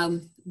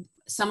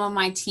 some of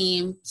my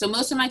team, so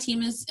most of my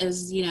team is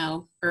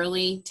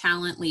early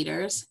talent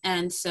leaders.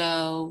 And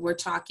so we're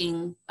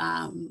talking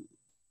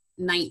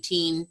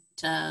 19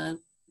 to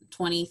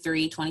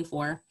 23,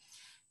 24.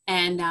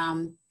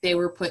 And they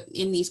were put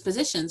in these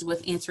positions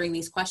with answering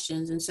these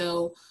questions. And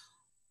so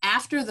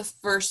after the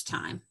first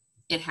time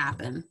it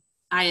happened,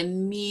 I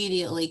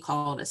immediately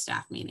called a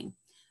staff meeting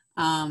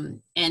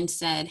and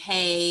said,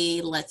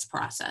 hey, let's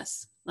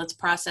process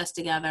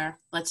together.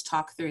 Let's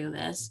talk through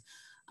this.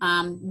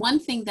 One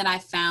thing that I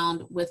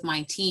found with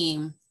my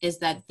team is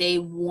that they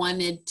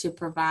wanted to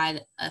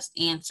provide an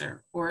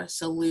answer or a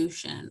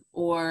solution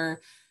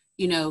or,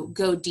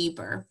 go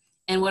deeper.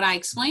 And what I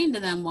explained to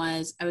them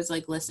was, I was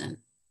like, listen,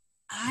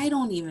 I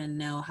don't even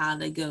know how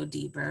to go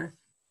deeper.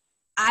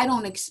 I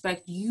don't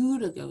expect you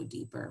to go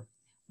deeper.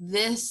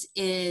 This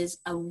is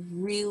a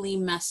really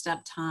messed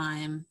up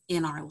time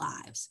in our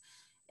lives.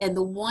 And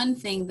the one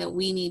thing that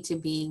we need to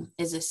be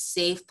is a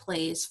safe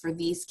place for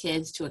these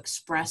kids to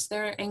express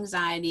their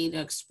anxiety,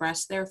 to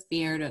express their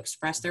fear, to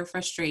express their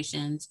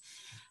frustrations.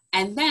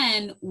 And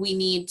then we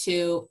need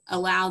to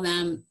allow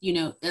them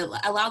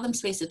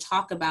space to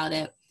talk about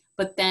it,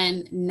 but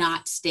then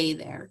not stay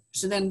there.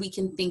 So then we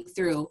can think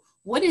through,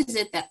 what is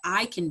it that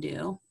I can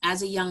do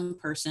as a young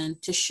person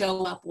to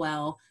show up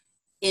well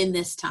in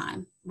this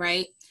time,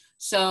 right?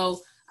 So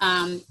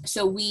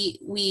So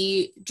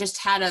we just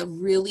had a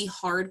really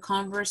hard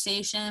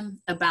conversation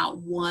about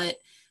what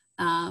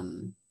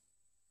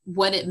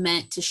it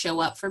meant to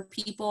show up for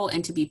people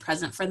and to be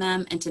present for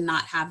them and to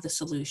not have the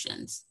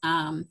solutions,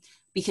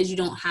 because you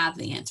don't have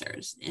the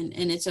answers, and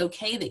it's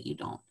okay that you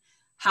don't.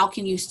 How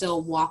can you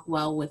still walk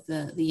well with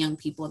the young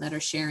people that are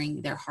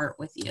sharing their heart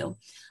with you?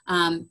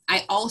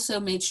 I also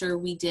made sure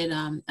we did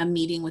a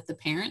meeting with the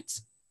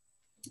parents,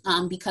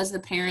 because the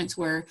parents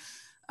were,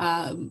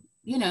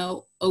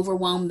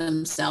 overwhelmed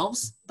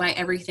themselves by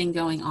everything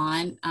going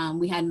on.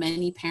 We had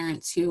many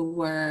parents who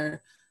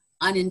were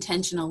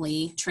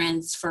unintentionally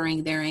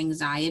transferring their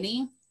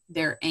anxiety,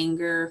 their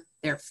anger,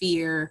 their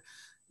fear,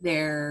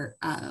 their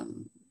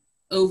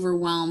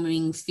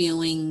overwhelming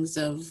feelings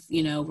of,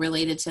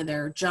 related to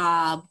their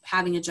job,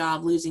 having a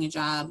job, losing a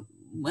job.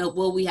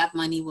 Will we have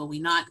money? Will we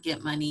not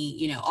get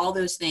money? All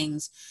those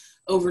things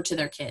over to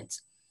their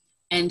kids.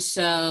 And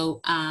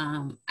so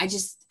I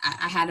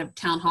had a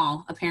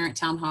parent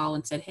town hall,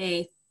 and said,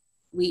 hey,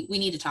 we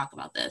need to talk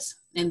about this.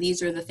 And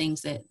these are the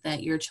things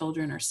that your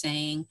children are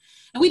saying.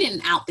 And we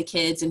didn't out the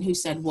kids and who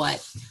said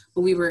what,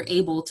 but we were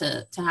able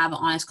to have an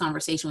honest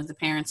conversation with the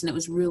parents. And it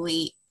was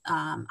really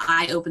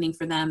eye-opening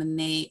for them. And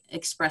they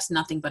expressed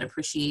nothing but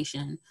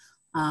appreciation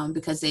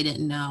because they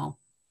didn't know.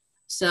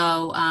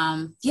 So,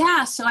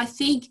 so I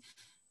think,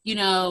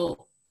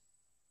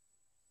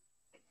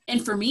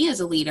 and for me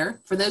as a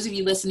leader, for those of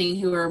you listening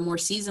who are a more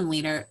seasoned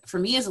leader, for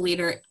me as a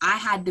leader, I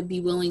had to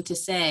be willing to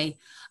say,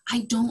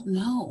 I don't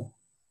know.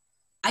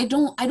 I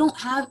don't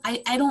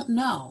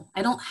know.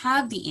 I don't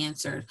have the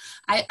answer.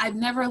 I've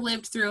never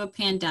lived through a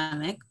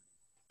pandemic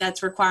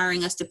that's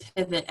requiring us to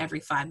pivot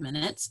every 5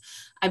 minutes.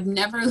 I've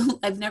never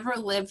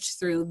lived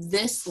through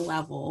this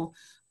level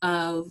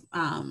of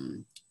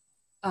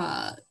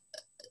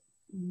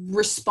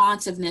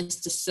responsiveness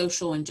to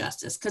social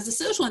injustice, because the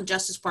social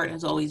injustice part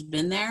has always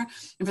been there.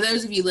 And for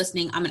those of you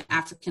listening, I'm an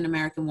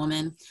African-American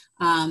woman.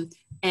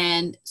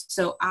 And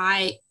so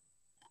I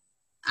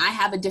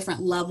have a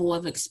different level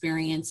of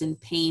experience in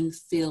pain,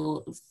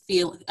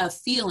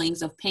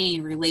 feelings of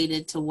pain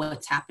related to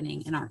what's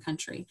happening in our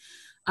country.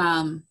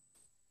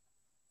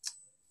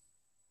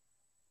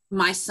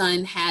 My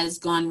son has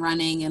gone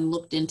running and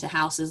looked into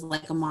houses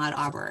like Ahmaud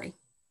Arbery.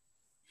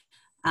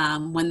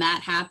 When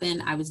that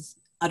happened, I was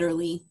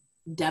utterly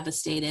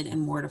devastated and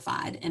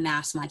mortified and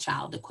asked my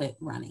child to quit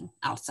running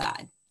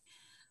outside.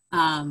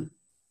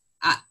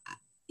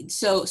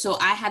 So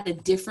I had a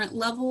different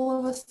level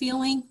of a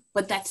feeling,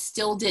 but that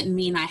still didn't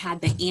mean I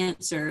had the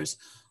answers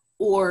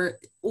or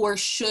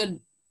should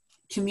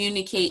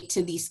communicate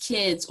to these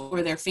kids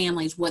or their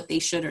families what they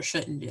should or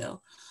shouldn't do.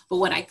 But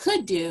what I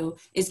could do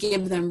is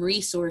give them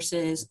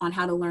resources on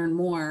how to learn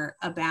more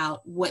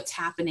about what's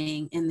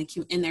happening in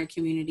their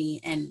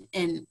community. And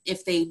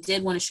if they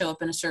did want to show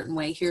up in a certain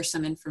way, here's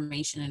some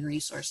information and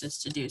resources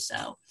to do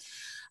so.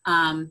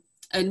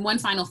 And one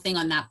final thing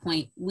on that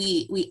point,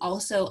 we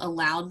also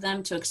allowed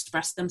them to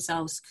express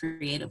themselves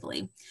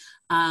creatively.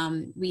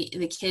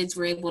 The kids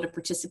were able to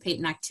participate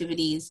in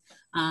activities.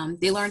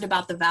 They learned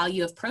about the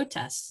value of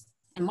protests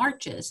and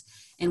marches.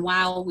 And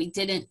while we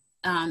didn't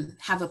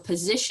have a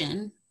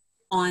position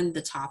on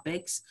the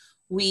topics,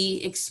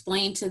 we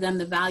explained to them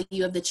the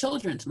value of the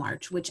Children's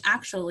March, which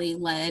actually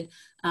led,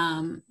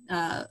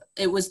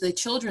 it was the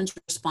children's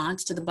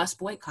response to the bus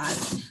boycott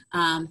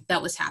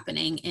that was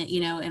happening,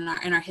 in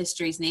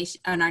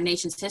our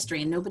nation's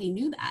history, and nobody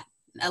knew that.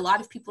 A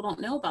lot of people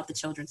don't know about the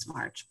Children's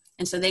March,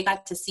 and so they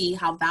got to see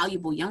how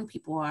valuable young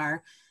people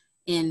are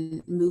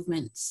in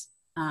movements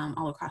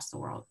all across the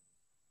world.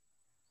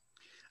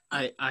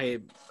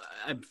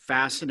 I'm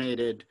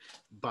fascinated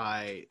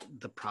by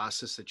the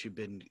process that you've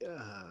been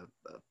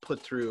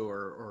put through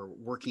or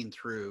working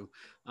through,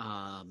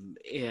 and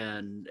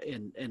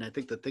I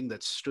think the thing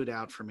that stood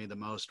out for me the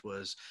most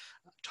was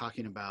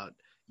talking about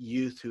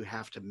youth who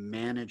have to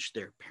manage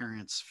their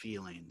parents'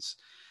 feelings,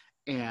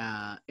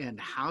 and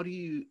how do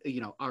you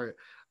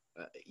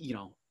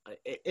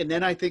and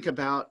then I think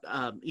about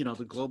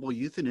the Global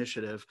Youth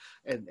Initiative,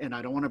 and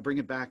I don't want to bring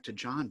it back to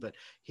John, but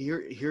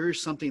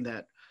here's something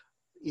that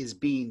is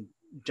being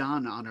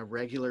done on a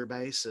regular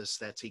basis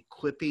that's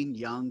equipping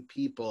young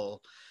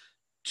people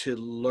to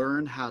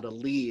learn how to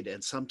lead.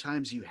 And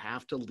sometimes you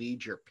have to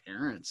lead your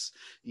parents.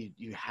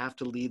 You have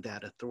to lead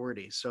that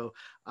authority. So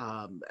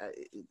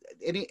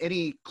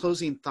any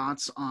closing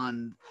thoughts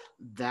on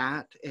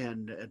that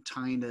and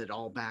tying it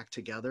all back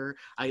together?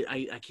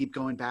 I keep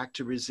going back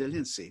to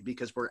resiliency,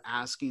 because we're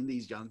asking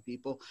these young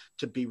people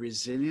to be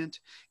resilient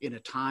in a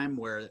time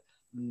where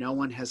no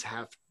one has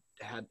had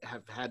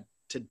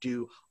to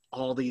do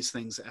all these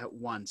things at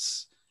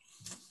once.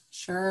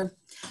 Sure.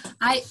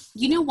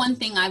 One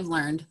thing I've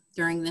learned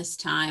during this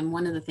time,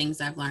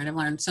 I've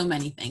learned so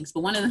many things,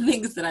 but one of the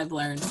things that I've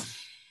learned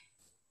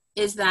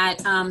is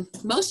that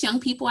most young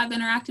people I've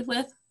interacted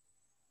with,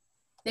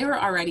 they were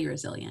already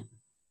resilient.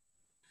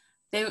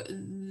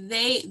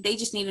 They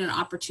just needed an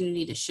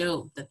opportunity to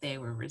show that they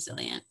were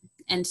resilient.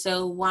 And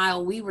so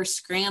while we were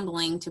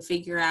scrambling to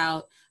figure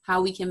out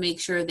how we can make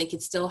sure they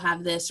could still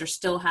have this or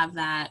still have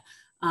that,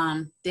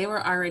 they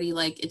were already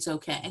like, it's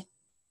okay.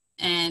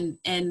 And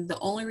the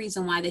only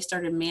reason why they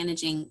started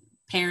managing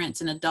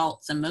parents and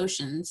adults'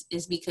 emotions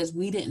is because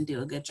we didn't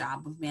do a good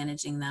job of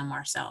managing them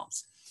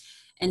ourselves.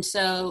 And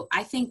so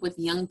I think with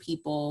young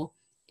people,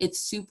 it's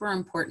super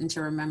important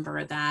to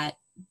remember that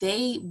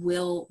they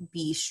will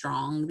be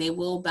strong. They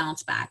will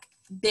bounce back.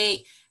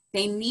 They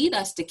need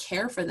us to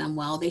care for them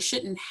well. They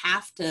shouldn't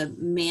have to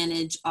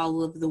manage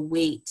all of the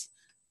weight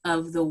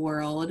of the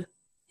world.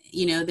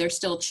 You know, they're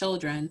still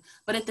children,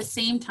 but at the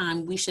same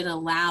time, we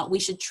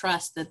should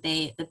trust that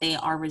they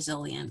are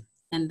resilient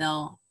and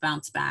they'll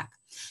bounce back.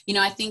 You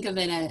know, I think of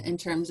it in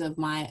terms of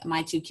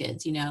my two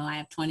kids. You know, I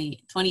have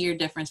 20-year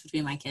difference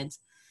between my kids.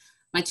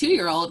 My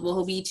 2-year-old, well,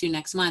 he'll be 2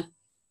 next month.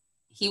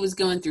 He was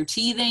going through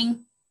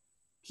teething.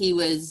 He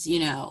was,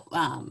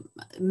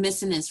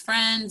 missing his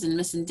friends and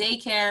missing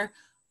daycare,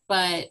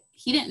 but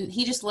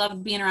he just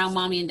loved being around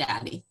mommy and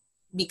daddy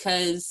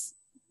because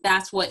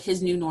that's what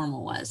his new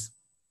normal was.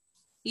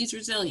 He's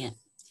resilient.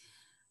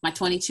 My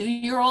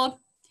 22-year-old,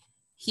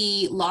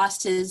 he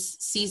lost his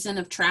season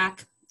of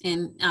track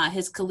in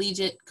his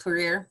collegiate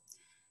career.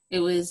 It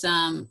was,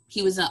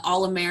 he was an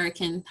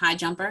All-American high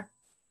jumper.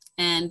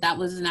 And that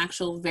was an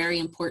actual very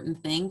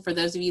important thing. For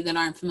those of you that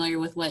aren't familiar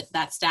with what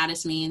that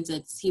status means,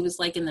 he was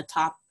like in the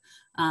top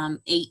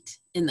 8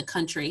 in the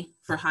country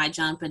for high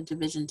jump in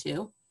Division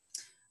II.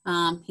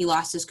 He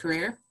lost his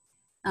career.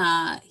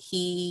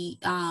 He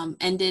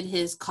ended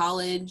his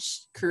college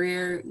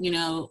career,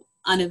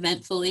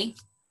 uneventfully.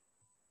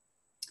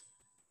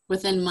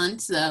 Within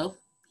months, though,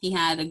 he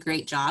had a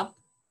great job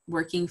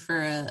working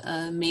for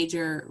a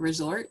major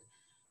resort.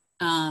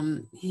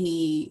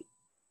 He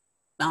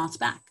bounced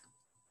back.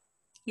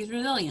 He's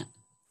resilient.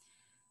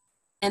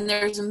 And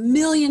there's a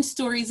million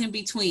stories in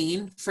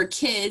between for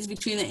kids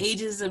between the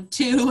ages of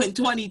 2 and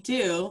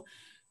 22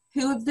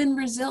 who have been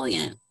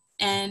resilient.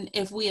 And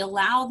if we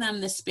allow them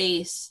the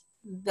space,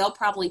 they'll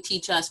probably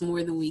teach us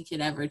more than we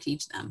could ever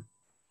teach them.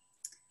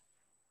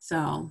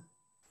 So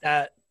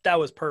that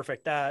was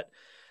perfect. That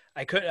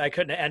I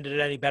couldn't have ended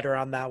it any better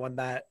on that one.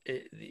 I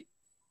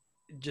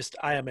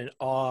am in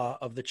awe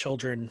of the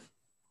children.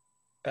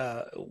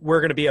 We're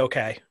going to be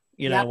okay.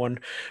 Yep.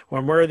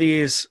 When we're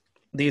these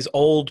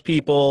old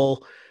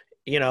people,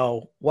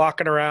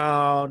 walking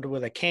around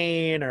with a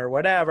cane or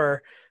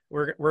whatever,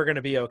 we're going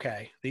to be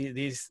okay.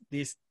 These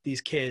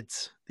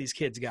kids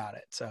got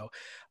it. So,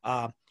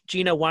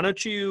 Gina, why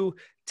don't you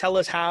tell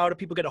us how do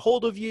people get a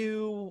hold of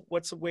you?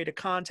 What's a way to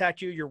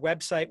contact you? Your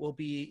website will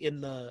be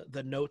in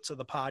the notes of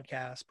the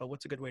podcast, but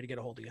what's a good way to get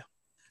a hold of you?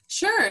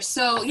 Sure.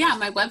 So yeah,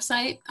 my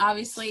website,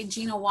 obviously,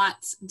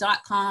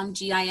 GinaWatts.com,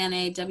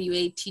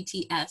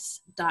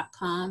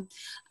 GINAWATTS.com.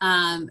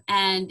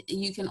 And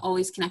you can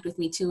always connect with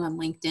me too on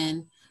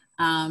LinkedIn.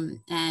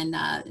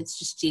 It's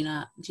just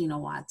Gina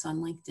Watts on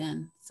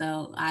LinkedIn.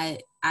 So I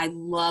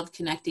love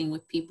connecting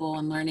with people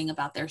and learning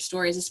about their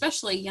stories,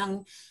 especially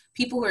young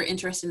people who are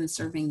interested in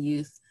serving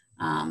youth.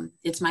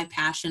 It's my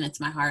passion, it's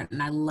my heart,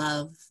 and I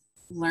love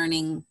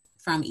learning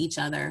from each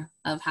other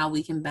of how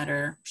we can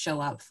better show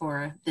up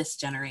for this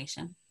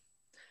generation.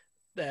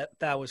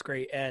 That was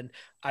great. And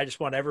I just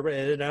want everybody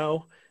to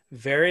know,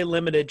 very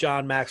limited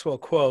John Maxwell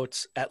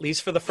quotes, at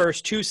least for the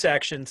first 2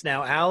 sections.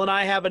 Now, Al and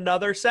I have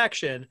another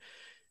section.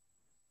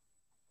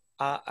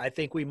 I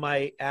think we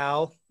might,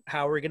 Al,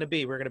 how are we going to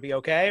be? We're going to be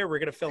okay, or we're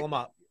going to fill them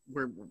up?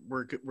 We're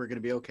going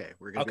to be okay.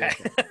 We're going to be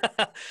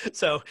okay.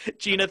 So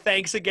Gina,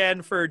 thanks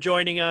again for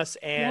joining us.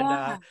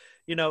 And,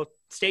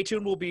 stay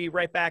tuned. We'll be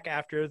right back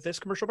after this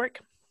commercial break.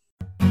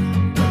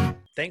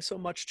 Thanks so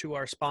much to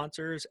our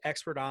sponsors,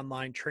 Expert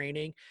Online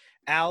Training.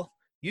 Al,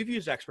 you've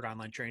used Expert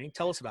Online Training.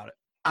 Tell us about it.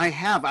 I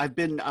have. I've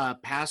been a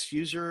past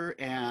user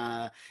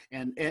and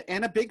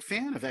a big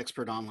fan of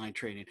Expert Online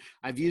Training.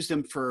 I've used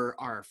them for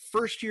our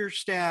first-year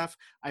staff.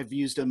 I've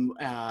used them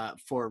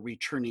for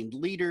returning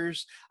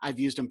leaders. I've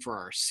used them for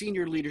our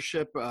senior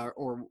leadership,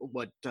 or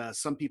what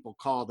some people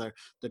call the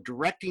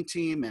directing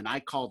team, and I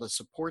call the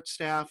support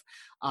staff.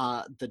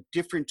 The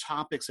different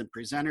topics and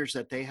presenters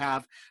that they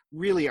have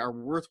really are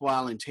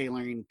worthwhile in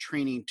tailoring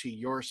training to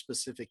your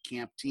specific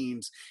camp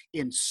teams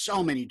in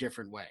so many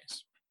different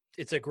ways.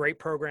 It's a great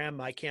program.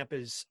 My camp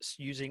is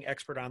using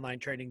Expert Online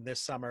Training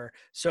this summer.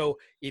 So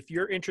if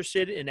you're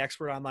interested in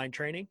Expert Online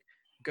Training,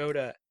 go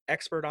to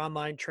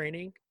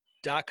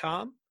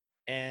expertonlinetraining.com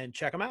and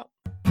check them out.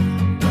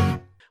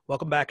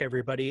 Welcome back,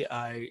 everybody.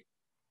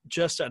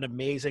 Just an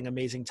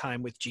amazing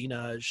time with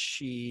Gina.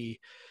 She's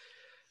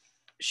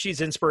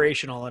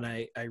inspirational, and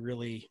I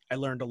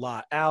learned a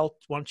lot. Al,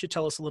 why don't you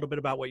tell us a little bit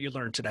about what you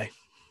learned today?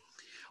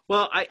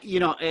 Well,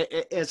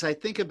 as I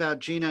think about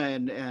Gina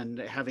and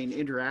having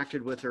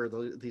interacted with her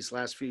these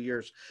last few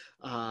years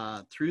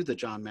through the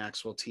John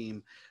Maxwell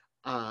team,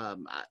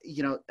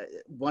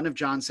 one of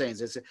John's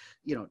sayings is,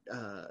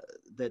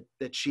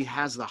 that she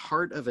has the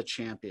heart of a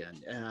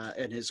champion.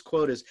 And his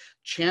quote is,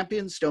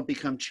 "Champions don't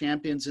become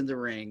champions in the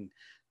ring.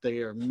 They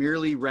are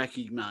merely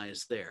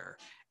recognized there."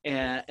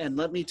 And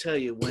let me tell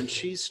you, when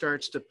she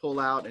starts to pull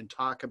out and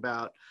talk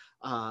about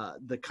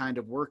the kind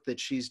of work that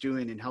she's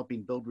doing in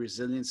helping build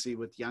resiliency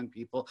with young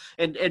people,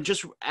 and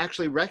just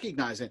actually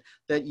recognizing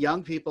that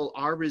young people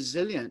are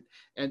resilient,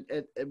 and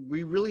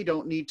we really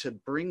don't need to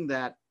bring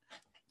that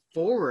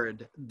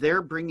forward.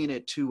 They're bringing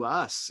it to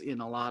us in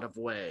a lot of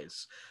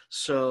ways.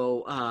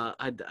 So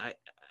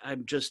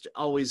I'm just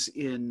always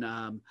in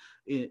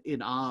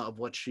awe of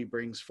what she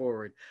brings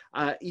forward.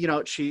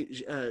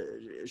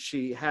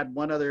 She had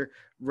one other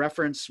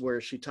reference where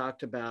she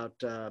talked about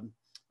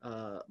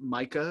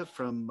Micah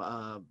from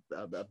a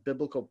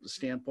biblical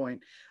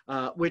standpoint,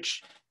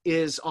 which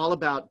is all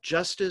about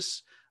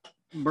justice,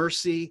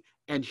 mercy,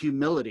 and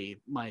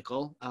humility,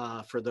 Michael,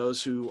 for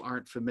those who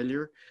aren't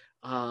familiar.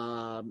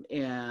 You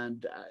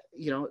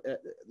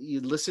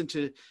listen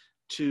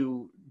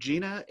to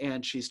Gina,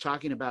 and she's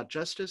talking about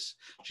justice,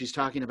 she's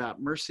talking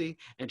about mercy,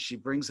 and she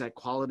brings that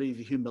quality of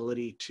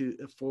humility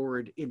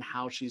forward in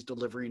how she's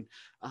delivering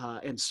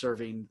and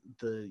serving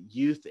the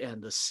youth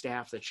and the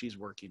staff that she's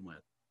working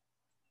with.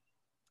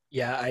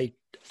 Yeah,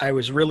 I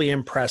was really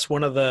impressed.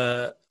 One of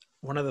the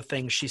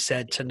things she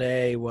said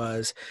today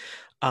was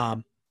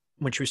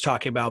when she was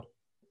talking about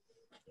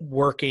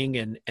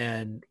working,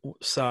 and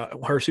saw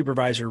her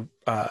supervisor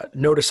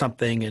noticed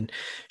something, and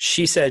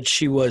she said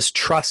she was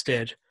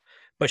trusted,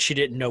 but she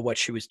didn't know what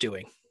she was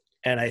doing.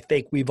 And I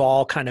think we've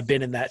all kind of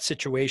been in that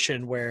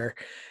situation where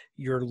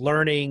you're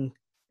learning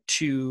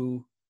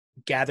to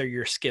gather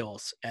your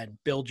skills and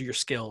build your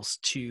skills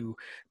to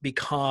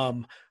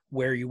become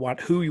who you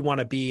want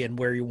to be and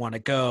where you want to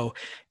go.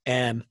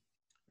 And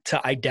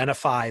to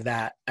identify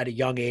that at a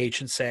young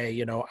age and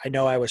say, I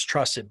know I was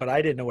trusted, but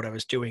I didn't know what I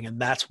was doing.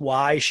 And that's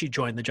why she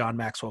joined the John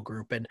Maxwell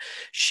Group. And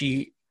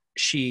she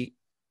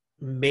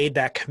made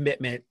that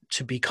commitment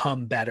to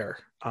become better.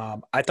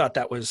 I thought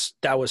that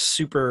was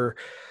super,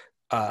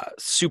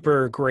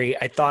 super great.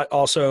 I thought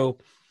also,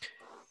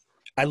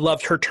 I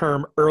loved her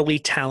term, early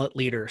talent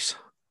leaders.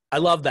 I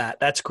love that.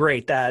 That's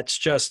great. That's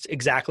just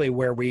exactly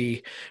where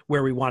we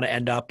want to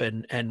end up,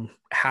 and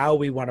how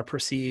we want to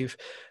perceive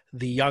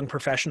the young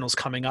professionals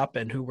coming up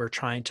and who we're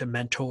trying to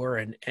mentor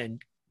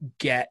and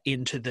get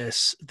into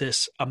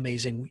this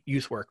amazing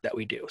youth work that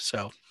we do.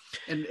 So,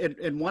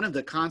 and one of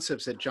the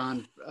concepts that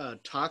John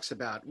talks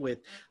about with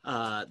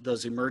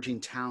those emerging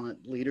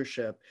talent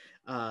leadership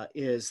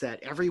is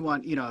that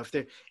everyone,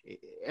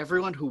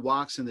 everyone who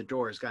walks in the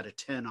door has got a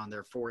 10 on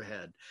their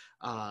forehead.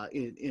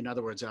 In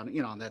other words,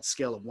 on that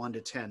scale of 1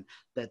 to 10,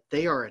 that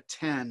they are a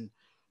 10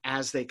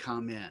 as they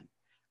come in,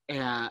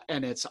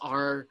 and it's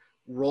our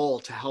role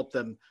to help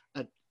them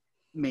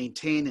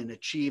maintain and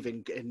achieve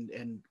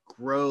and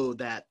grow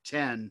that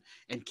 10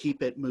 and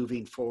keep it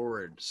moving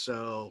forward.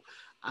 So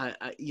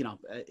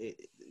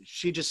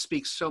she just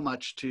speaks so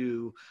much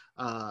to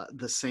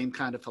the same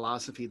kind of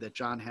philosophy that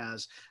John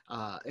has,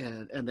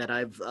 and that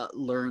I've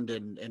learned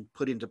and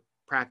put into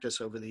practice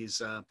over these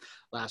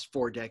last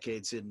 4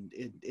 decades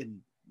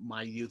in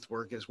my youth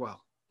work as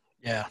well.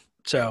 Yeah.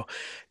 So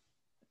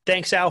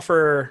thanks, Al,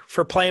 for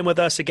playing with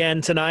us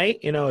again tonight.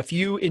 If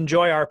you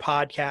enjoy our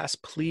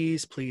podcast,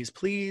 please, please,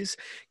 please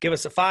give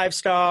us a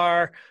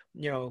 5-star.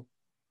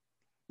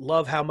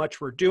 Love how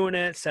much we're doing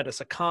it. Send us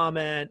a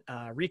comment.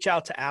 Reach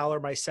out to Al or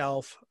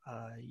myself.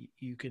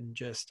 You can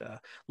just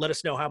let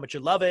us know how much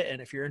you love it.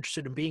 And if you're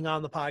interested in being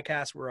on the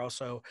podcast, we're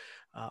also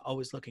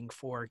always looking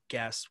for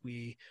guests.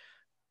 We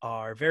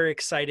are very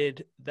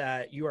excited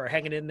that you are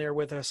hanging in there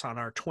with us on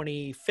our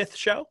 25th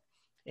show.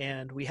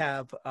 And we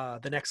have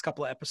the next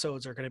couple of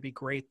episodes are going to be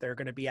great. They're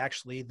going to be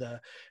actually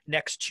the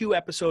next 2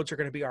 episodes are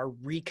going to be our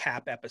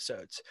recap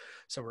episodes.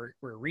 So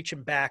we're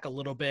reaching back a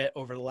little bit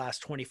over the last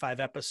 25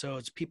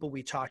 episodes, people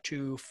we talked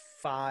to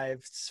 4,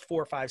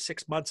 5,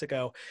 6 months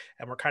ago,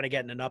 and we're kind of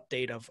getting an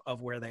update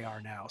of where they are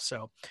now.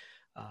 So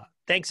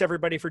thanks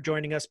everybody for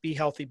joining us. Be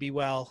healthy, be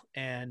well,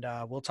 and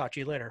we'll talk to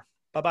you later.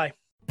 Bye-bye.